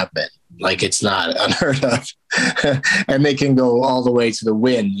still happen. Like, it's not unheard of, and they can go all the way to the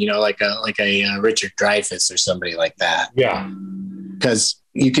win. Like a Richard Dreyfuss or somebody like that. Yeah, because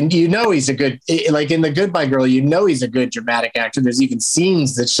he's a good, like in The Goodbye Girl, he's a good dramatic actor. There's even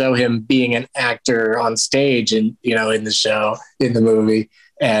scenes that show him being an actor on stage and, in the show, in the movie.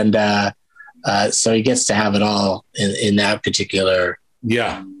 And so he gets to have it all in that particular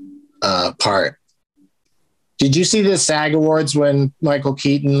part. Did you see the SAG Awards when Michael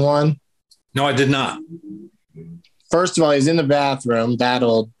Keaton won? No, I did not. First of all, he's in the bathroom, that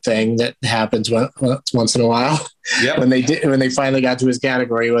old thing that happens once in a while. Yep. When they finally got to his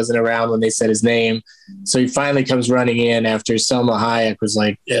category, he wasn't around when they said his name. So he finally comes running in after Selma Hayek was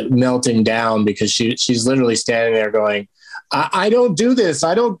like melting down because she's literally standing there going, I don't do this.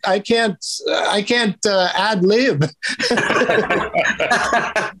 I can't ad lib.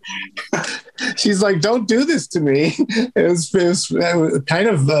 She's like, don't do this to me. It was kind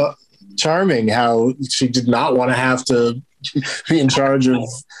of charming how she did not want to have to be in charge of,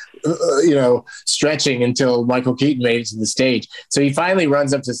 stretching until Michael Keaton made it to the stage. So he finally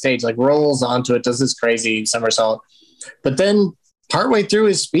runs up to the stage, like rolls onto it, does this crazy somersault. But then partway through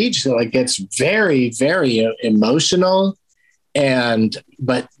his speech, like gets very, very emotional.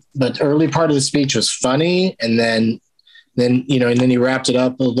 But early part of the speech was funny. And then he wrapped it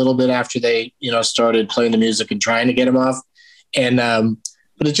up a little bit after they, started playing the music and trying to get him off. And,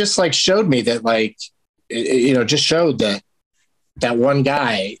 but it just like showed me that just showed that one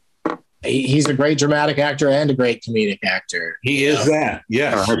guy, he's a great dramatic actor and a great comedic actor. He is that.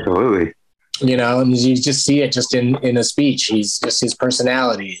 Yes. Oh, absolutely. And you just see it just in a speech. He's just his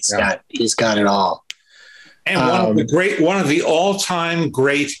personality. He's got it all. And one of the all-time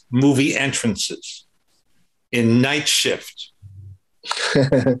great movie entrances in Night Shift.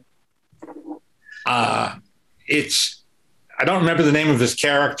 I don't remember the name of his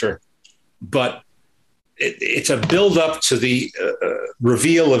character, but it's a build-up to the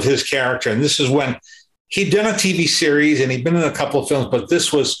reveal of his character. And this is when he'd done a TV series and he'd been in a couple of films, but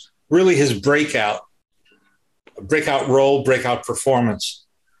this was really his breakout role, breakout performance.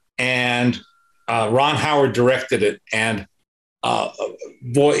 And Ron Howard directed it. And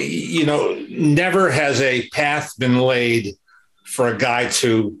never has a path been laid for a guy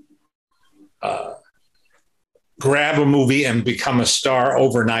to grab a movie and become a star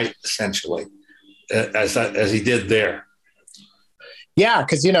overnight, essentially, as he did there. Yeah,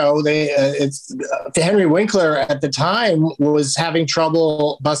 because Henry Winkler at the time was having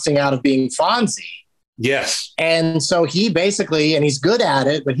trouble busting out of being Fonzie. Yes, and so he basically, and he's good at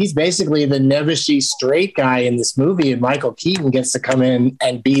it, but he's basically the nebbishy straight guy in this movie, and Michael Keaton gets to come in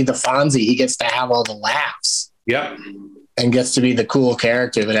and be the Fonzie. He gets to have all the laughs. Yep, and gets to be the cool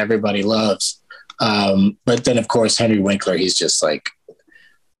character that everybody loves. But then, of course, Henry Winkler, he's just like,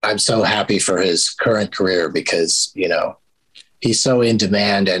 I'm so happy for his current career because, he's so in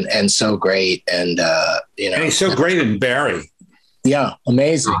demand and so great. And, and he's so great in Barry. Yeah.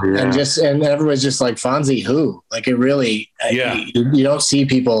 Amazing. Oh, yeah. And everyone's just like, Fonzie, who? Like it really, you don't see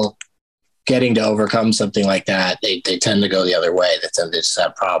people getting to overcome something like that. They tend to go the other way. They tend to just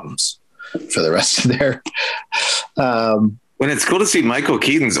have problems for the rest of their, when it's cool to see Michael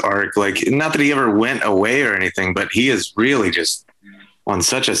Keaton's arc, like not that he ever went away or anything, but he is really just on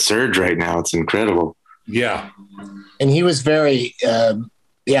such a surge right now. It's incredible. Yeah. And he was very,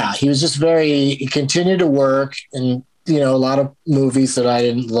 he continued to work in, a lot of movies that I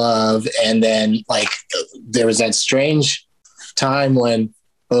didn't love. And then like there was that strange time when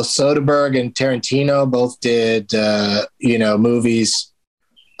both Soderbergh and Tarantino both did, movies,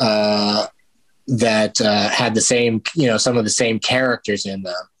 that had the same, some of the same characters in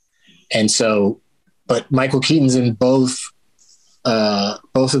them. And so, but Michael Keaton's in both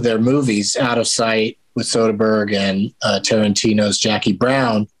of their movies, Out of Sight with Soderbergh and Tarantino's Jackie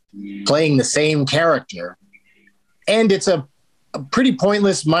Brown, playing the same character. And it's a pretty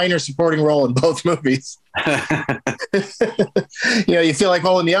pointless minor supporting role in both movies. You feel like,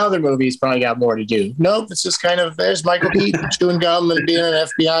 in the other movies probably got more to do. Nope, it's just kind of, there's Michael Keaton chewing gum and being an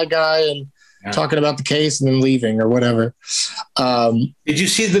FBI guy and talking about the case and then leaving or whatever. Did you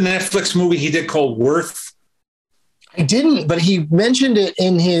see the Netflix movie he did called Worth? I didn't, but he mentioned it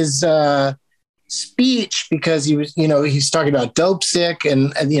in his speech because he was, he's talking about Dope Sick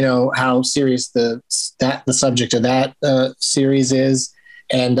and how serious the subject of that series is.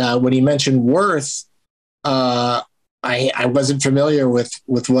 And when he mentioned Worth, I wasn't familiar with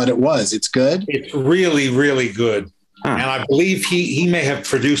what it was. It's good. It's really, really good. Huh. And I believe he may have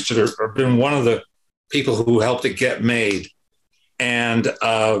produced it or been one of the people who helped it get made. And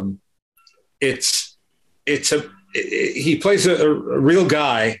he plays a real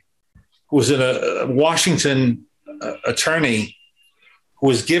guy who was a Washington attorney who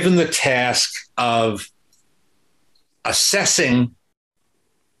was given the task of assessing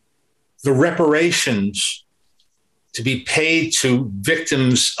the reparations to be paid to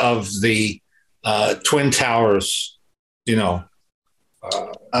victims of the Twin Towers, yeah.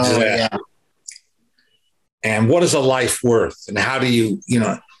 And what is a life worth, and how do you,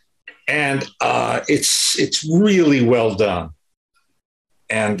 and it's really well done,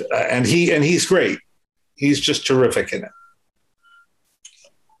 and he's great. He's just terrific in it.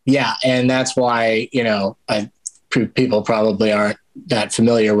 Yeah, and that's why people probably aren't that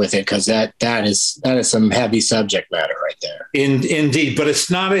familiar with it, because that is some heavy subject matter right there. Indeed, but it's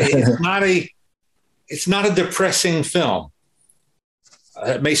not a depressing film.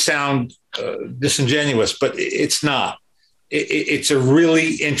 It may sound disingenuous, but it's not. It's a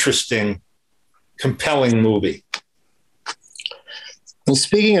really interesting, compelling movie. Well,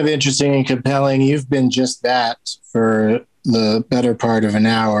 speaking of interesting and compelling, you've been just that for the better part of an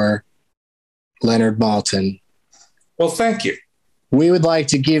hour, Leonard Maltin. Well, thank you. We would like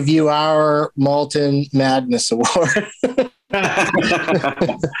to give you our Maltin Madness Award.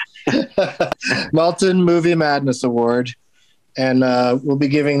 Maltin Movie Madness Award. And we'll be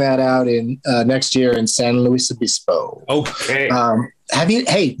giving that out in next year in San Luis Obispo. Okay.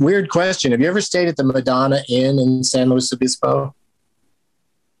 Weird question. Have you ever stayed at the Madonna Inn in San Luis Obispo?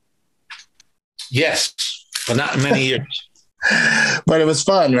 Yes, but not in many years. But it was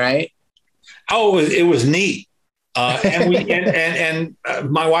fun, right? Oh, it was neat. And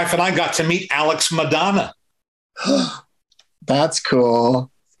my wife and I got to meet Alex Madonna. That's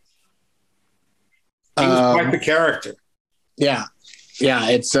cool. He was quite the character. Yeah.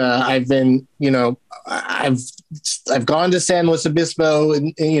 It's I've been, I've gone to San Luis Obispo,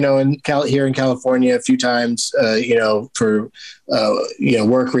 here in California a few times, for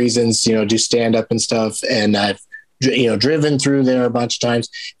work reasons, do stand up and stuff, and I've driven through there a bunch of times,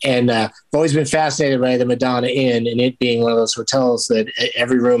 and I've always been fascinated by the Madonna Inn, and it being one of those hotels that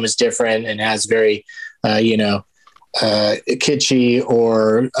every room is different and has very, kitschy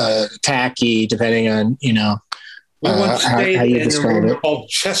or tacky, depending on we once stayed in a room it. called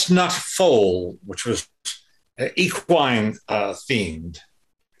Chestnut Foal, which was equine themed.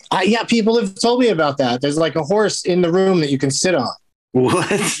 Yeah, people have told me about that. There's like a horse in the room that you can sit on. What?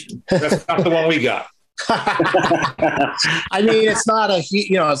 That's not the one we got. I mean, it's not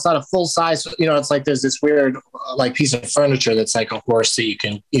a full size. It's like there's this weird like piece of furniture that's like a horse that you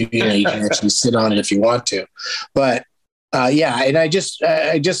can actually sit on it if you want to. But and I just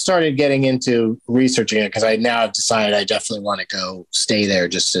started getting into researching it because I now have decided I definitely want to go stay there,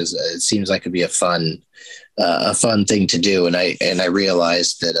 just as it seems like it'd be a fun thing to do. And I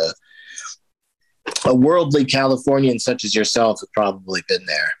realized that a worldly Californian such as yourself has probably been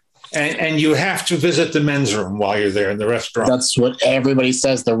there. And you have to visit the men's room while you're there in the restaurant. That's what everybody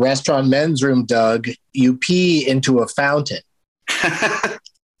says. The restaurant men's room, Doug, you pee into a fountain.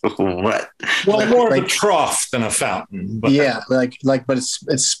 What? Well, more of a trough than a fountain. But yeah, but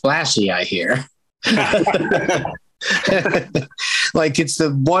it's splashy, I hear. Like it's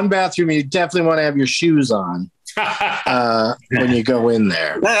the one bathroom you definitely want to have your shoes on when you go in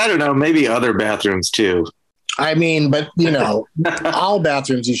there. I don't know, maybe other bathrooms too. I mean, but all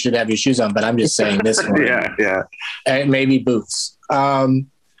bathrooms you should have your shoes on, but I'm just saying this one. Yeah. And maybe boots. Leonard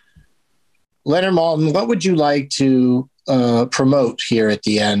Maltin, what would you like to promote here at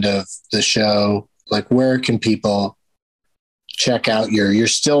the end of the show? Like, where can people check out you're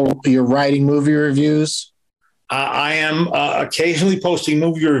writing movie reviews? I am occasionally posting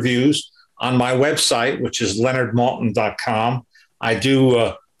movie reviews on my website, which is leonardmaltin.com. I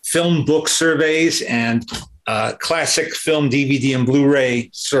do film book surveys and classic film DVD and Blu-ray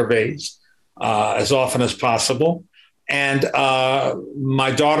surveys as often as possible. And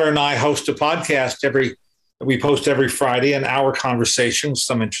my daughter and I host a podcast we post every Friday, an hour conversation with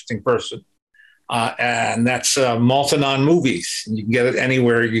some interesting person. And that's Maltin on Movies. And you can get it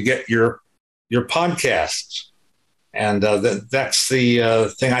anywhere you get your podcasts. And that's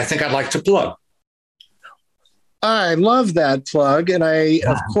the thing I think I'd like to plug. I love that plug. And I,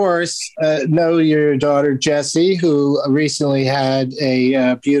 of course, know your daughter, Jessie, who recently had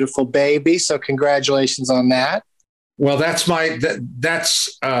a beautiful baby. So congratulations on that. Well, that's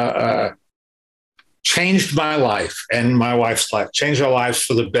changed my life and my wife's life, changed our lives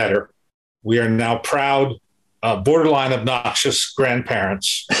for the better. We are now proud, borderline obnoxious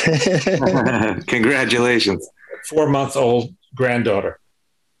grandparents. Congratulations. 4-month-old granddaughter.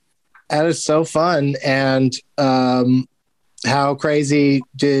 That is so fun. And how crazy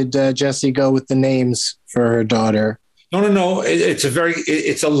did Jessie go with the names for her daughter? No.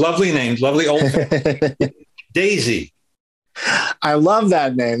 It's a lovely name, lovely old Daisy. I love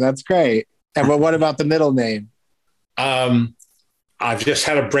that name. That's great. And what about the middle name? I I've just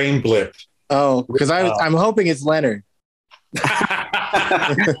had a brain blip. Oh, because I'm hoping it's Leonard.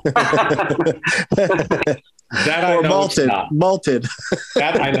 That I or know Maltin. it's not. Maltin.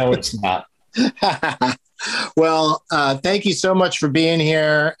 That I know it's not. Well, thank you so much for being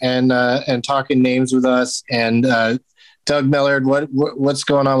here and talking names with us. And Doug Millard, what's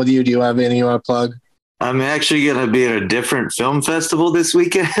going on with you? Do you have anything you want to plug? I'm actually going to be at a different film festival this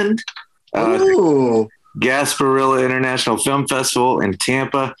weekend. Ooh. Gasparilla International Film Festival in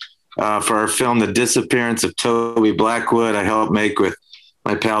Tampa for our film, The Disappearance of Toby Blackwood. I helped make with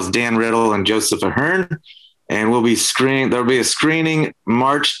my pals Dan Riddle and Joseph Ahern. And there'll be a screening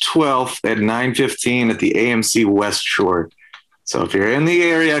March 12th at 9:15 at the AMC West Shore. So if you're in the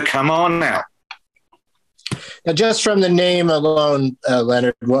area, come on out. Now, just from the name alone,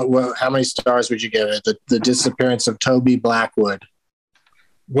 Leonard, how many stars would you give it? The Disappearance of Toby Blackwood.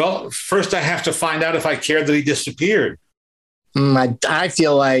 Well, first I have to find out if I care that he disappeared. I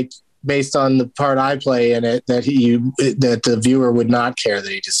feel like, based on the part I play in it, that the viewer would not care that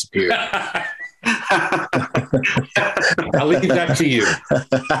he disappeared. I'll leave that to you.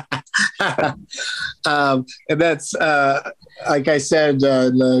 And that's, like I said,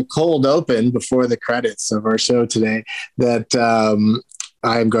 in the cold open before the credits of our show today, that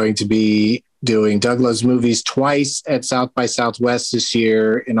I'm going to be doing Doug Loves Movies twice at South by Southwest this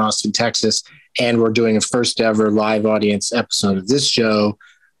year in Austin, Texas. And we're doing a first ever live audience episode of this show,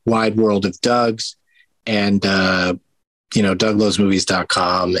 Wide World of Doug's. And,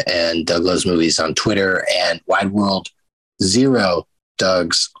 DougLovesMovies.com and Doug Loves Movies on Twitter, and Wide World 0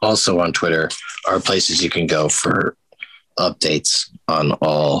 Doug's also on Twitter are places you can go for updates on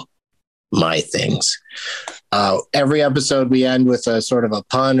all my things. Every episode we end with a sort of a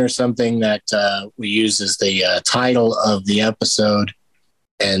pun or something that we use as the title of the episode.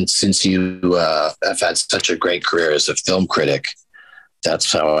 And since you have had such a great career as a film critic,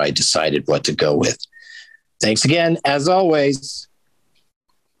 that's how I decided what to go with. Thanks again, as always,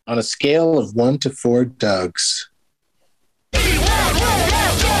 on a scale of 1 to 4 Dougs.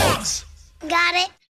 Got it.